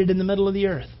located in the middle of the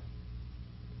earth.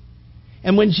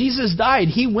 And when Jesus died,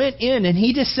 He went in and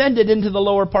He descended into the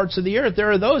lower parts of the earth.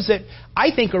 There are those that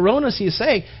I think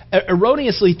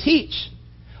erroneously teach,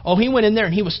 oh, He went in there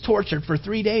and He was tortured for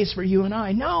 3 days for you and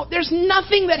I. No, there's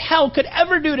nothing that hell could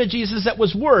ever do to Jesus that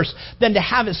was worse than to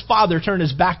have His Father turn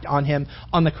His back on Him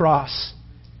on the cross.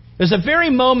 There's a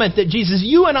very moment that Jesus,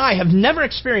 you and I have never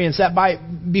experienced that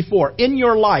before in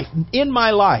your life, in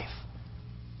my life.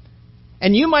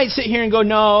 And you might sit here and go,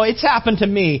 no, it's happened to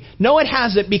me. No, it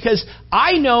hasn't, because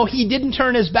I know He didn't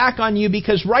turn His back on you,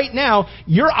 because right now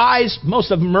your eyes,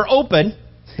 most of them are open,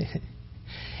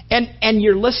 and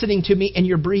you're listening to me and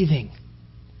you're breathing.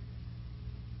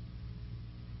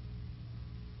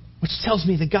 Which tells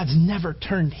me that God's never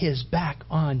turned His back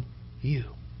on you.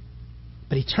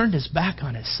 But He turned His back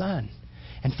on His Son.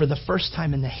 And for the first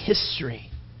time in the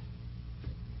history,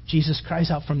 Jesus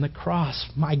cries out from the cross,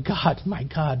 my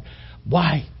God,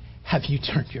 why have you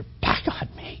turned your back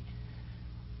on me?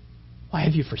 Why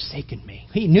have you forsaken me?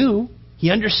 He knew.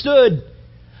 He understood.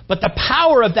 But the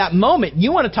power of that moment,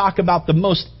 you want to talk about the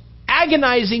most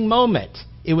agonizing moment.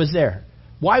 It was there.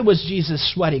 Why was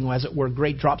Jesus sweating, as it were,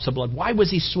 great drops of blood? Why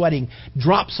was He sweating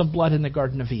drops of blood in the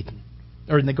Garden of Eden?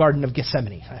 Or in the Garden of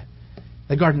Gethsemane?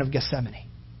 The Garden of Gethsemane.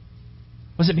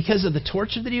 Was it because of the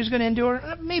torture that He was going to endure?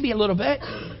 Maybe a little bit.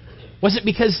 Was it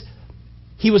because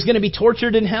He was going to be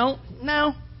tortured in hell?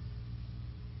 No.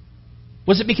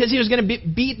 Was it because He was going to be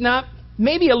beaten up?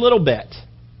 Maybe a little bit.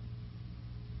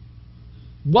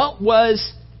 What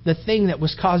was the thing that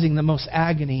was causing the most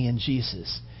agony in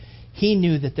Jesus? He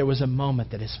knew that there was a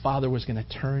moment that His Father was going to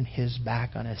turn His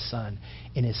back on His Son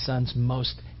in His Son's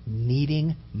most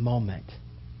needing moment.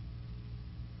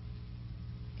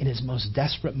 In His most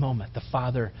desperate moment, the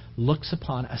Father looks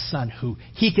upon a Son who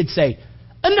He could say,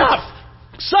 enough,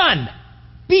 Son!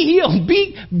 Be healed.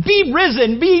 Be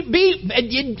risen.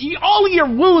 All your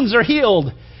wounds are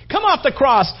healed. Come off the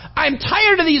cross. I'm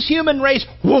tired of these human race.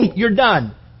 Boom, you're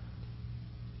done.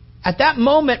 At that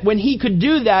moment when He could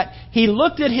do that, He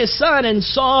looked at His Son and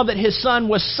saw that His Son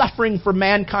was suffering for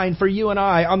mankind, for you and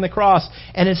I, on the cross.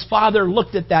 And His Father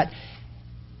looked at that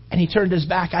and He turned His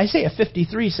back. Isaiah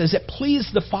 53 says, it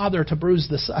pleased the Father to bruise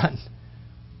the Son.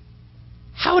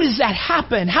 How does that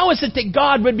happen? How is it that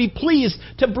God would be pleased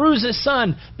to bruise His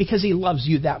Son? Because He loves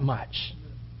you that much.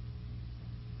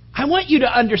 I want you to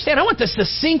understand, I want this to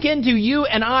sink into you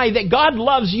and I, that God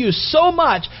loves you so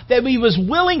much that He was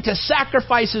willing to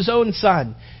sacrifice His own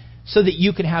Son so that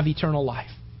you can have eternal life.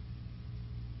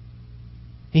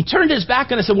 He turned His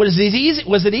back on us and was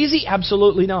it easy?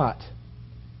 Absolutely not.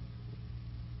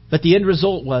 But the end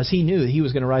result was He knew that He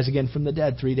was going to rise again from the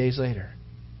dead 3 days later.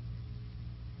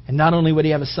 And not only would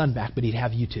He have His Son back, but He'd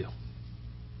have you too.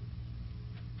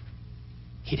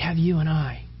 He'd have you and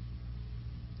I.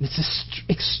 And it's this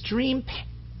extreme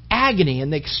agony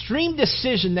and the extreme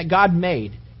decision that God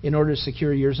made in order to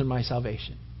secure yours and my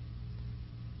salvation.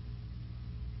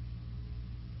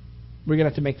 We're going to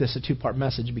have to make this a two-part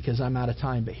message because I'm out of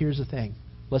time. But here's the thing.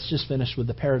 Let's just finish with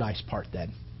the paradise part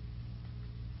then.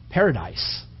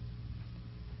 Paradise.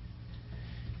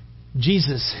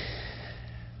 Jesus,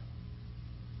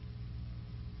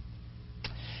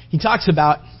 He talks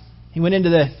about, He went into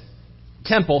the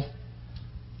temple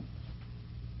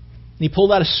and He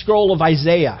pulled out a scroll of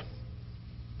Isaiah.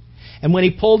 And when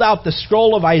He pulled out the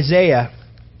scroll of Isaiah,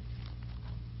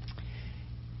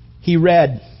 He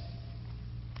read.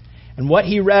 And what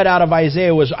He read out of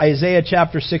Isaiah was Isaiah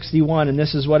chapter 61, and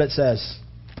this is what it says.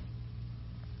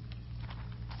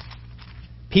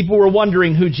 People were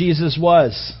wondering who Jesus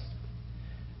was.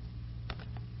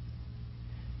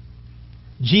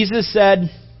 Jesus said,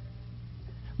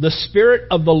 the Spirit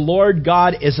of the Lord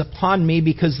God is upon me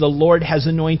because the Lord has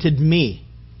anointed me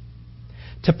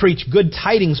to preach good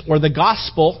tidings, or the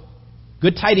gospel.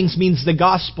 Good tidings means the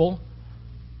gospel.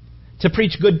 To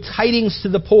preach good tidings to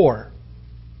the poor.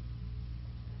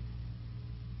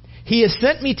 He has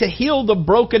sent me to heal the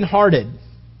brokenhearted,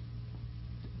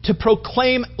 to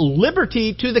proclaim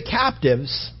liberty to the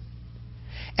captives,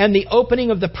 and the opening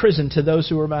of the prison to those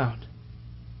who are bound.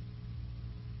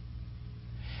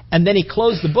 And then He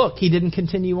closed the book. He didn't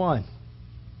continue on.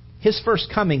 His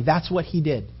first coming, that's what He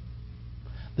did.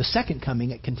 The second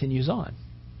coming, it continues on.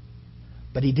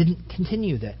 But He didn't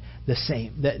continue the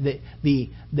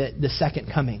second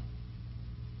coming.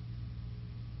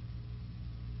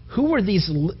 Who were these?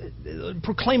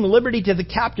 Proclaim liberty to the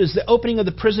captives, the opening of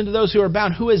the prison to those who are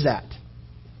bound. Who is that?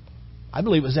 I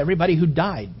believe it was everybody who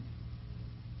died.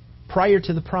 prior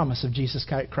to the promise of Jesus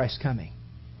Christ coming.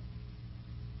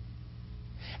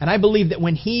 And I believe that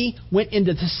when he went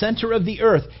into the center of the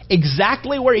earth,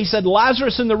 exactly where he said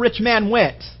Lazarus and the rich man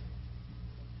went,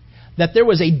 that there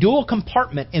was a dual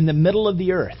compartment in the middle of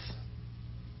the earth.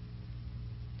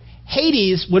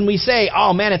 Hades, when we say,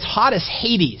 oh man, it's hot as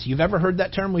Hades. You've ever heard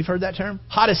that term? We've heard that term?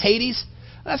 Hot as Hades?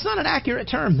 That's not an accurate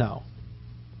term, though.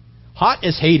 Hot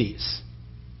as Hades.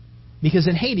 Because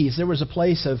in Hades, there was a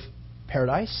place of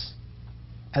paradise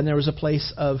and there was a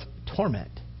place of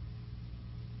torment.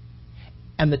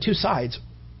 And the two sides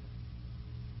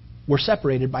were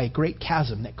separated by a great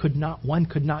chasm that one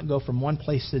could not go from one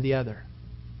place to the other.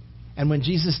 And when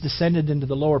Jesus descended into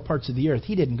the lower parts of the earth,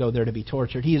 he didn't go there to be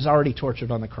tortured. He is already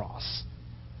tortured on the cross.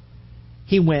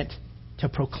 He went to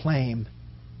proclaim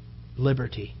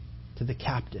liberty to the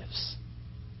captives.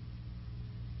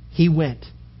 He went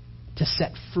to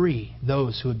set free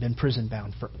those who had been prison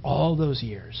bound for all those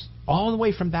years, all the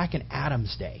way from back in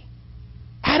Adam's day.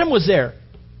 Adam was there.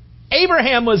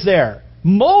 Abraham was there.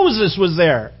 Moses was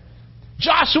there.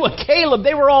 Joshua, Caleb,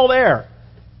 they were all there.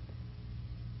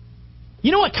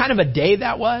 You know what kind of a day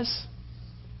that was?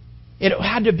 It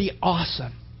had to be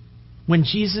awesome when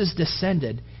Jesus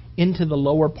descended into the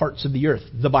lower parts of the earth,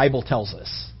 the Bible tells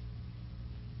us.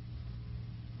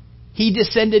 He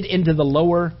descended into the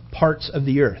lower parts of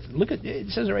the earth. Look at it,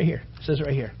 says it right here. It says it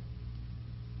right here.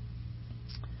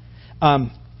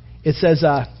 It says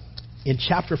in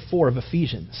chapter 4 of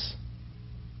Ephesians.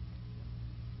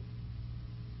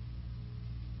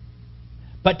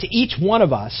 But to each one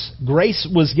of us, grace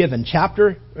was given.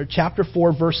 Chapter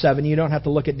 4, verse 7. You don't have to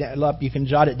look it up. You can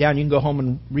jot it down. You can go home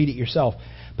and read it yourself.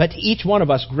 But to each one of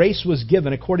us, grace was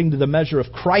given according to the measure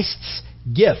of Christ's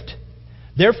gift.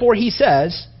 Therefore, he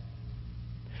says,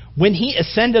 when he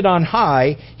ascended on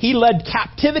high, he led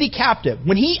captivity captive.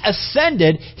 When he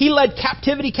ascended, he led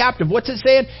captivity captive. What's it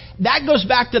saying? That goes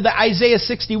back to the Isaiah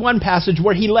 61 passage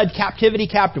where he led captivity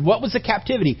captive. What was the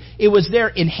captivity? It was there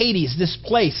in Hades, this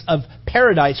place of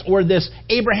paradise, or this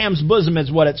Abraham's bosom is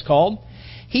what it's called.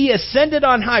 He ascended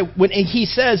on high. When he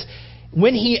says,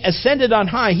 when he ascended on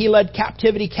high, he led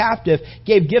captivity captive,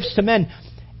 gave gifts to men.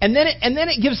 And then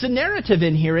it gives the narrative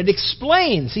in here. It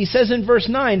explains. He says in verse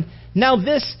 9, now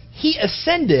this, he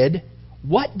ascended,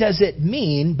 what does it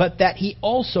mean but that he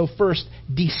also first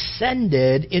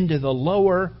descended into the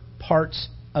lower parts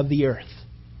of the earth?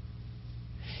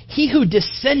 He who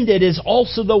descended is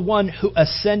also the one who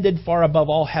ascended far above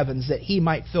all heavens that he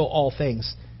might fill all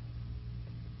things.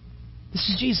 This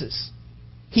is Jesus.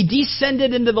 He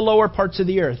descended into the lower parts of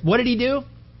the earth. What did he do?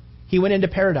 He went into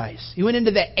paradise. He went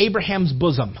into the Abraham's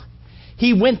bosom.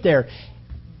 He went there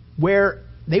where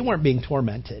they weren't being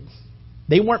tormented.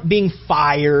 They weren't being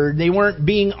fired. They weren't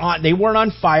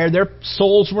on fire. Their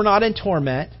souls were not in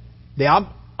torment. They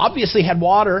obviously had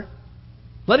water.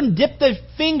 Let him dip the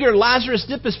finger. Lazarus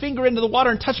dip his finger into the water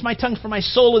and touch my tongue, for my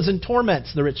soul is in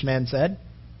torments, the rich man said.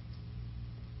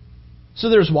 So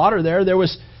there's water there. It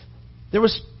was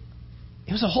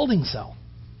a holding cell.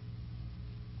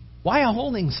 Why a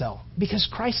holding cell? Because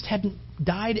Christ hadn't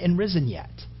died and risen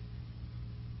yet.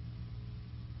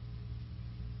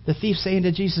 The thief saying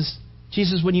to Jesus,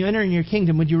 Jesus, when you enter in your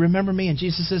kingdom, would you remember me? And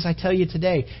Jesus says, I tell you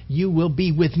today, you will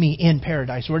be with me in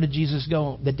paradise. Where did Jesus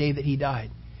go the day that he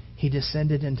died? He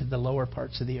descended into the lower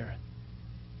parts of the earth.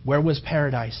 Where was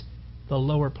paradise? The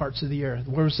lower parts of the earth.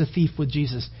 Where was the thief with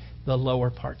Jesus? The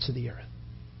lower parts of the earth.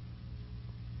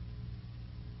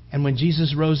 And when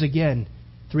Jesus rose again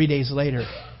 3 days later,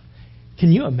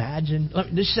 can you imagine?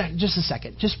 Just a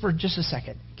second.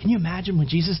 Can you imagine when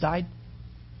Jesus died?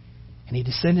 And he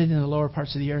descended into the lower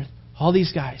parts of the earth. All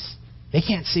these guys, they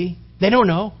can't see. They don't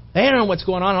know. They don't know what's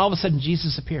going on. And all of a sudden,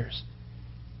 Jesus appears.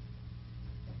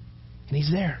 And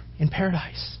he's there in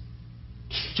paradise.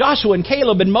 Joshua and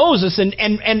Caleb and Moses and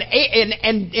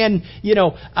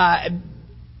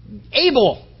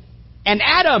Abel and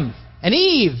Adam and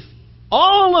Eve,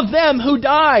 all of them who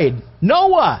died,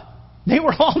 Noah, they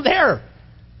were all there.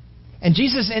 And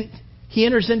Jesus, he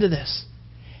enters into this.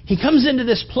 He comes into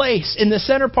this place in the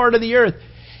center part of the earth,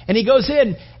 and he goes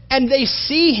in, and they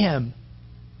see him.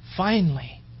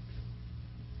 Finally.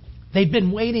 They'd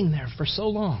been waiting there for so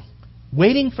long,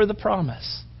 waiting for the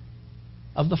promise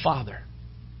of the Father.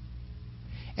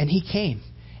 And he came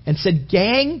and said,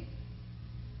 gang,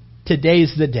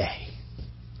 today's the day.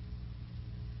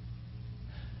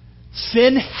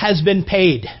 Sin has been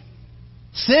paid.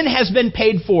 Sin has been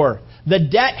paid for. The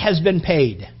debt has been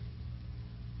paid.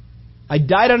 I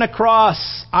died on a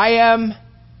cross. I am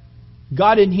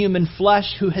God in human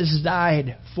flesh who has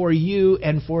died for you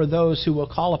and for those who will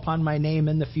call upon my name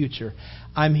in the future.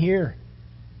 I'm here.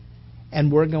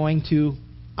 and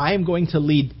I am going to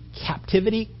lead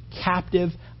captivity captive.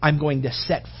 I'm going to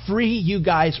set free you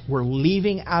guys. We're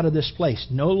leaving out of this place,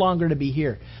 no longer to be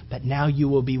here, but now you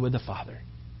will be with the Father.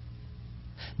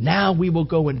 Now we will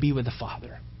go and be with the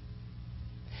Father.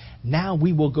 Now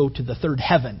we will go to the third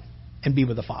heaven and be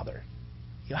with the Father.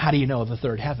 How do you know of the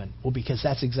third heaven? Well, because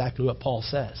that's exactly what Paul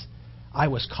says. I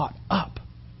was caught up,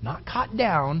 not caught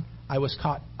down. I was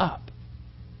caught up,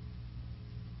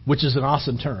 which is an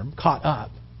awesome term, caught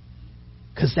up,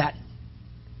 because that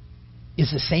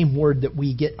is the same word that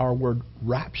we get our word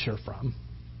rapture from.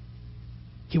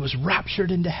 He was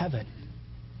raptured into heaven.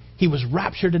 He was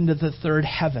raptured into the third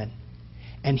heaven.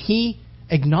 And he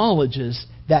acknowledges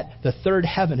that the third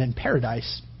heaven and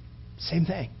paradise, same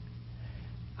thing.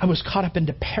 I was caught up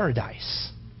into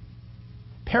paradise.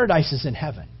 Paradise is in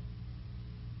heaven.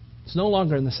 It's no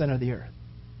longer in the center of the earth.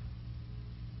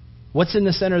 What's in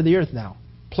the center of the earth now?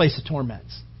 Place of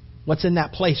torments. What's in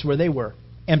that place where they were?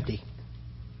 Empty.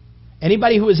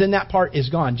 Anybody who was in that part is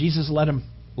gone. Jesus let them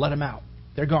out.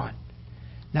 They're gone.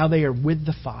 Now they are with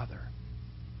the Father.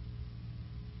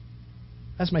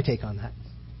 That's my take on that.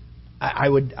 I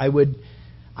would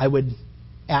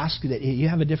ask that if you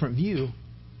have a different view,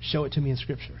 show it to me in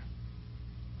Scripture.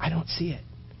 I don't see it.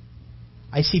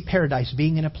 I see paradise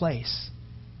being in a place,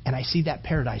 and I see that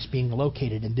paradise being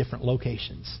located in different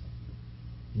locations.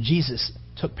 Jesus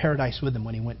took paradise with him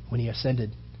when he ascended,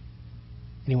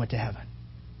 and he went to heaven.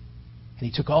 And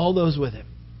he took all those with him.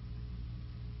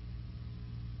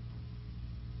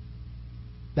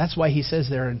 That's why he says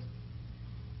there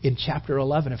in chapter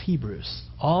 11 of Hebrews,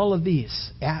 all of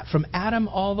these, from Adam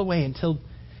all the way until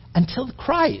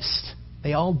Christ,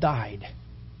 they all died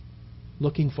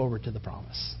looking forward to the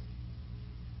promise.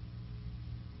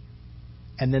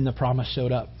 And then the promise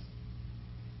showed up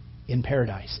in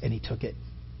paradise, and he took it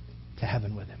to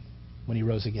heaven with him when he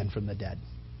rose again from the dead.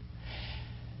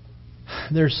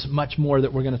 There's much more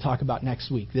that we're going to talk about next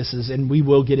week. And we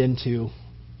will get into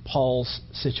Paul's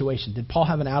situation. Did Paul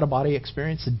have an out-of-body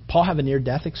experience? Did Paul have a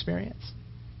near-death experience?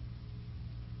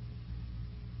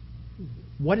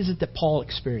 What is it that Paul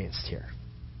experienced here?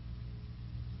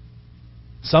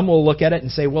 Some will look at it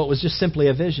and say, well, it was just simply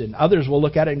a vision. Others will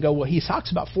look at it and go, well, he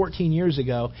talks about 14 years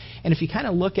ago. And if you kind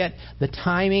of look at the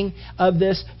timing of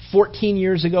this, 14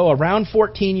 years ago, around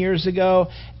 14 years ago,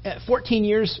 14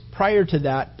 years prior to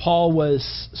that, Paul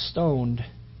was stoned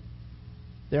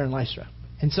there in Lystra.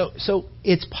 And so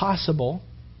it's possible,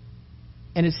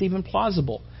 and it's even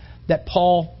plausible, that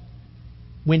Paul,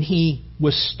 when he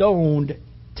was stoned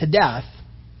to death,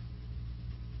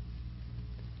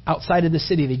 outside of the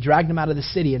city, they dragged him out of the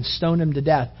city and stoned him to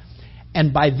death.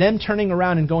 And by them turning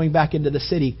around and going back into the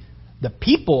city, the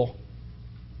people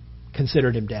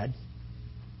considered him dead.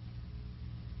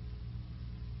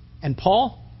 And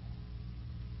Paul,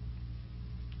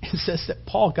 it says that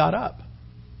Paul got up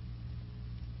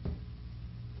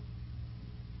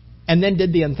and then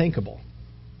did the unthinkable.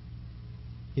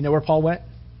 You know where Paul went?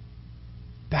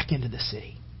 Back into the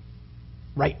city,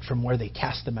 right from where they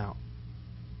cast him out.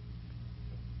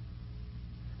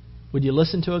 Would you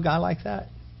listen to a guy like that?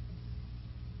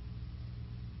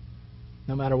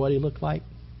 No matter what he looked like?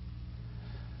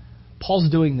 Paul's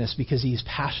doing this because he's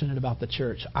passionate about the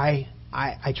church. I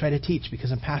try to teach because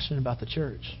I'm passionate about the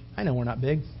church. I know we're not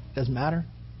big. It doesn't matter.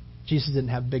 Jesus didn't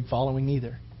have a big following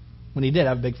either. When he did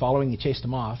have a big following, he chased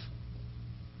them off.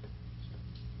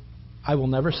 I will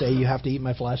never say you have to eat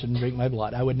my flesh and drink my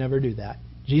blood. I would never do that.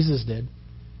 Jesus did.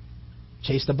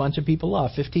 Chased a bunch of people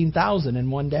off, 15,000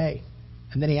 in one day.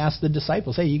 And then he asked the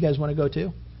disciples, hey, you guys want to go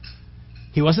too?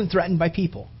 He wasn't threatened by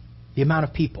people, the amount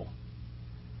of people.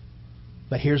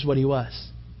 But here's what he was.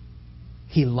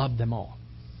 He loved them all.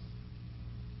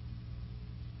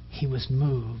 He was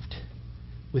moved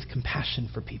with compassion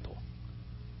for people.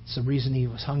 It's the reason he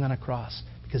was hung on a cross,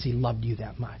 because he loved you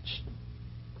that much.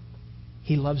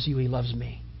 He loves you, he loves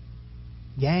me.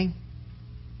 Gang,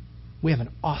 we have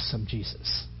an awesome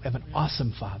Jesus. We have an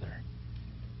awesome Father.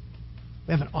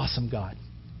 We have an awesome God,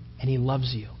 and he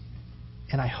loves you.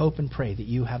 And I hope and pray that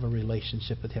you have a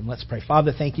relationship with him. Let's pray.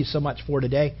 Father, thank you so much for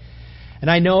today. And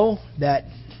I know that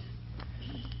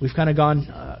we've kind of gone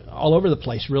all over the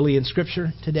place, really, in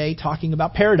Scripture today, talking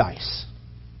about paradise.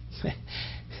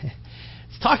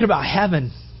 It's talking about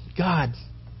heaven. God,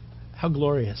 how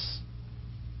glorious.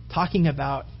 Talking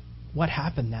about what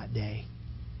happened that day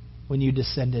when you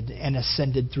descended and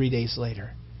ascended 3 days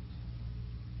later.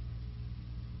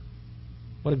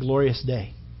 What a glorious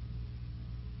day.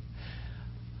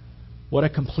 What a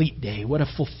complete day. What a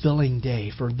fulfilling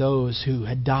day for those who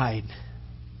had died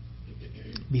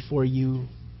before you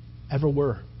ever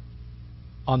were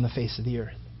on the face of the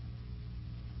earth.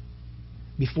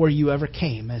 before you ever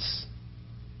came as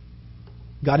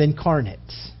God incarnate,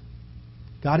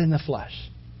 God in the flesh,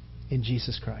 in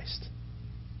Jesus Christ.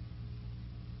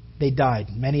 They died.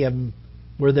 Many of them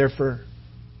were there for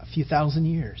a few thousand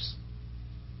years.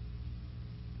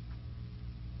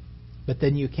 But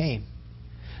then you came.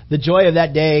 The joy of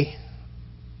that day,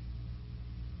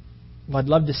 well, I'd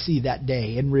love to see that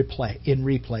day in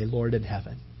replay, Lord in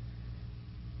heaven.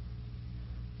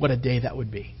 What a day that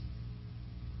would be.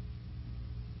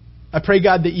 I pray,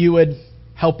 God, that you would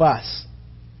help us.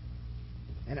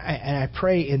 And I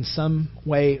pray in some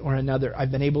way or another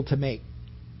I've been able to make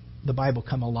the Bible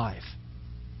come alive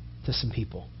to some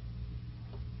people,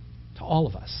 to all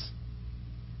of us.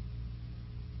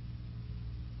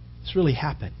 It's really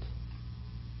happened.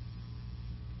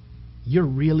 You're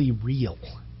really real.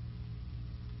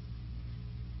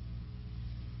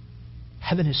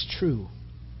 Heaven is true.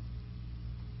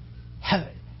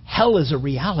 Hell is a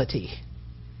reality.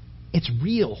 It's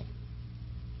real.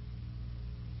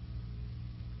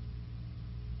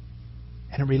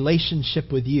 And a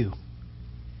relationship with you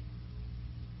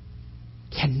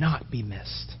cannot be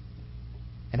missed.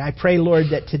 And I pray, Lord,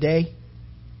 that today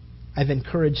I've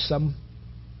encouraged some.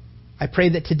 I pray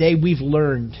that today we've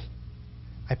learned.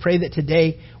 I pray that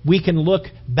today we can look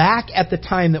back at the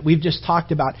time that we've just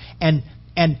talked about and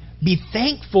be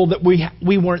thankful that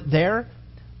we weren't there,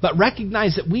 but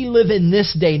recognize that we live in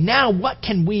this day. Now, what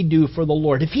can we do for the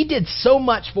Lord? If He did so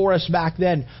much for us back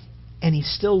then, and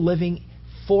He's still living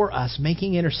for us,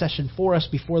 making intercession for us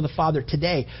before the Father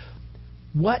today,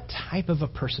 what type of a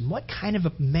person, what kind of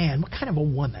a man, what kind of a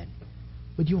woman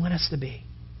would you want us to be?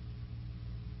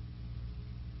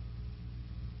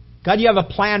 God, you have a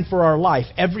plan for our life,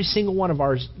 every single one of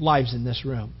our lives in this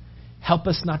room. Help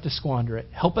us not to squander it.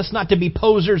 Help us not to be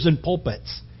posers in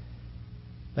pulpits,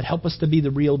 but help us to be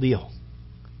the real deal.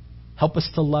 Help us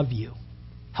to love you.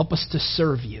 Help us to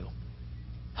serve you.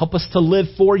 Help us to live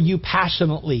for you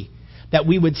passionately, that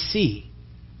we would see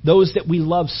those that we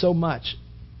love so much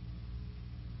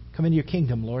come into your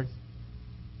kingdom, Lord.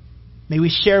 May we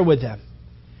share with them.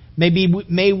 May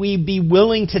we be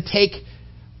willing to take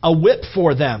a whip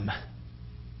for them.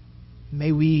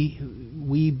 May we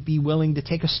be willing to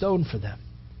take a stone for them.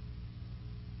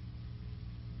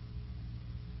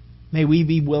 May we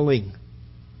be willing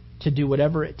to do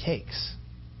whatever it takes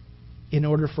in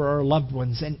order for our loved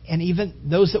ones and even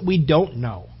those that we don't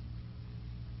know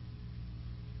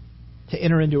to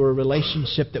enter into a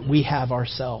relationship that we have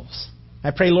ourselves.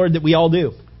 I pray, Lord, that we all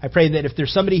do. I pray that if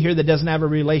there's somebody here that doesn't have a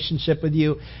relationship with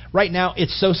you, right now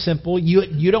it's so simple.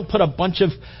 You don't put a bunch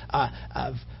of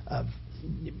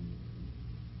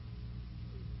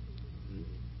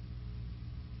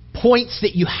points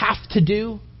that you have to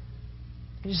do.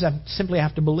 You just simply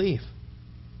have to believe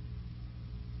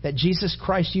that Jesus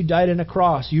Christ, you died on a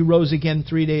cross. You rose again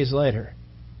 3 days later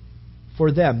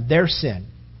for them, their sin.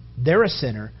 They're a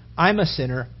sinner. I'm a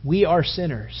sinner. We are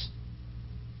sinners.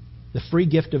 The free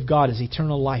gift of God is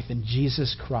eternal life in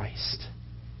Jesus Christ.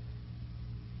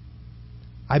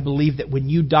 I believe that when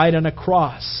you died on a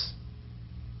cross,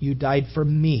 you died for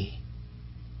me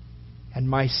and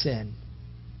my sin.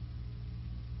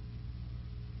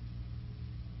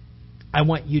 I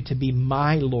want you to be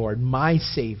my Lord, my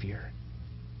Savior,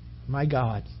 my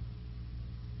God.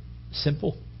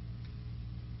 Simple.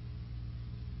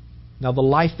 Now, the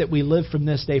life that we live from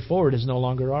this day forward is no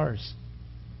longer ours.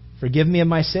 Forgive me of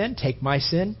my sin. Take my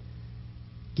sin.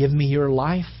 Give me your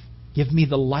life. Give me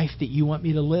the life that you want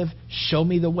me to live. Show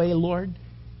me the way, Lord,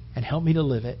 and help me to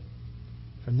live it.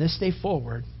 From this day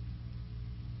forward,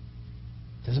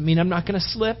 doesn't mean I'm not going to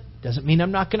slip. Doesn't mean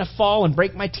I'm not going to fall and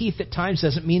break my teeth at times.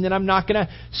 Doesn't mean that I'm not going to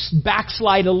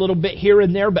backslide a little bit here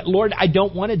and there. But Lord, I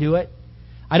don't want to do it.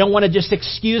 I don't want to just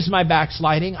excuse my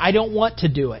backsliding. I don't want to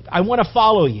do it. I want to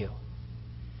follow you.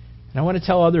 And I want to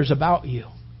tell others about you.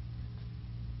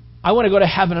 I want to go to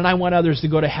heaven, and I want others to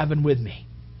go to heaven with me.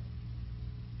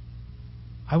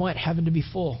 I want heaven to be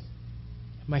full.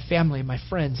 My family, of my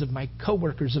friends, of my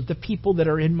coworkers, of the people that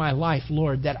are in my life,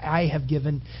 Lord, that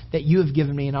you have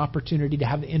given me an opportunity to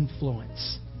have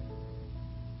influence.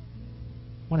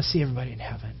 I want to see everybody in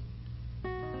heaven.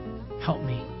 Help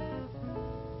me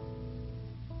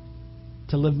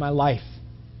to live my life,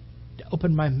 to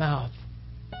open my mouth,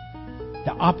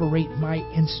 to operate my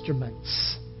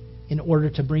instruments in order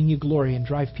to bring you glory and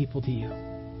drive people to you.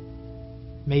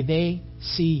 May they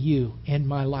see you in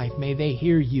my life. May they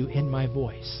hear you in my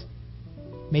voice.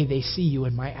 May they see you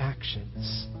in my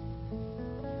actions.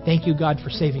 Thank you, God, for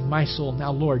saving my soul.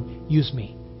 Now, Lord, use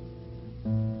me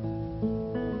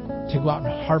to go out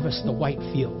and harvest the white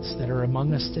fields that are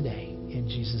among us today. In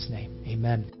Jesus' name,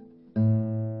 amen.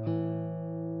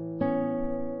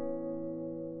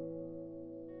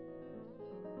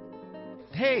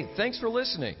 hey, thanks for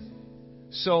listening.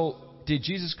 So, did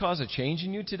Jesus cause a change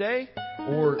in you today?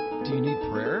 Or do you need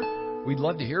prayer? We'd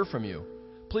love to hear from you.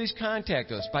 Please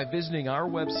contact us by visiting our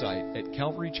website at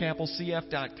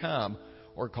calvarychapelcf.com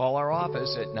or call our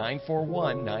office at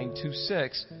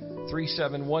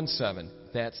 941-926-3717.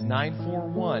 That's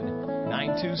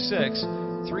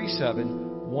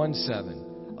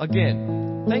 941-926-3717.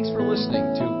 Again, thanks for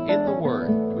listening to In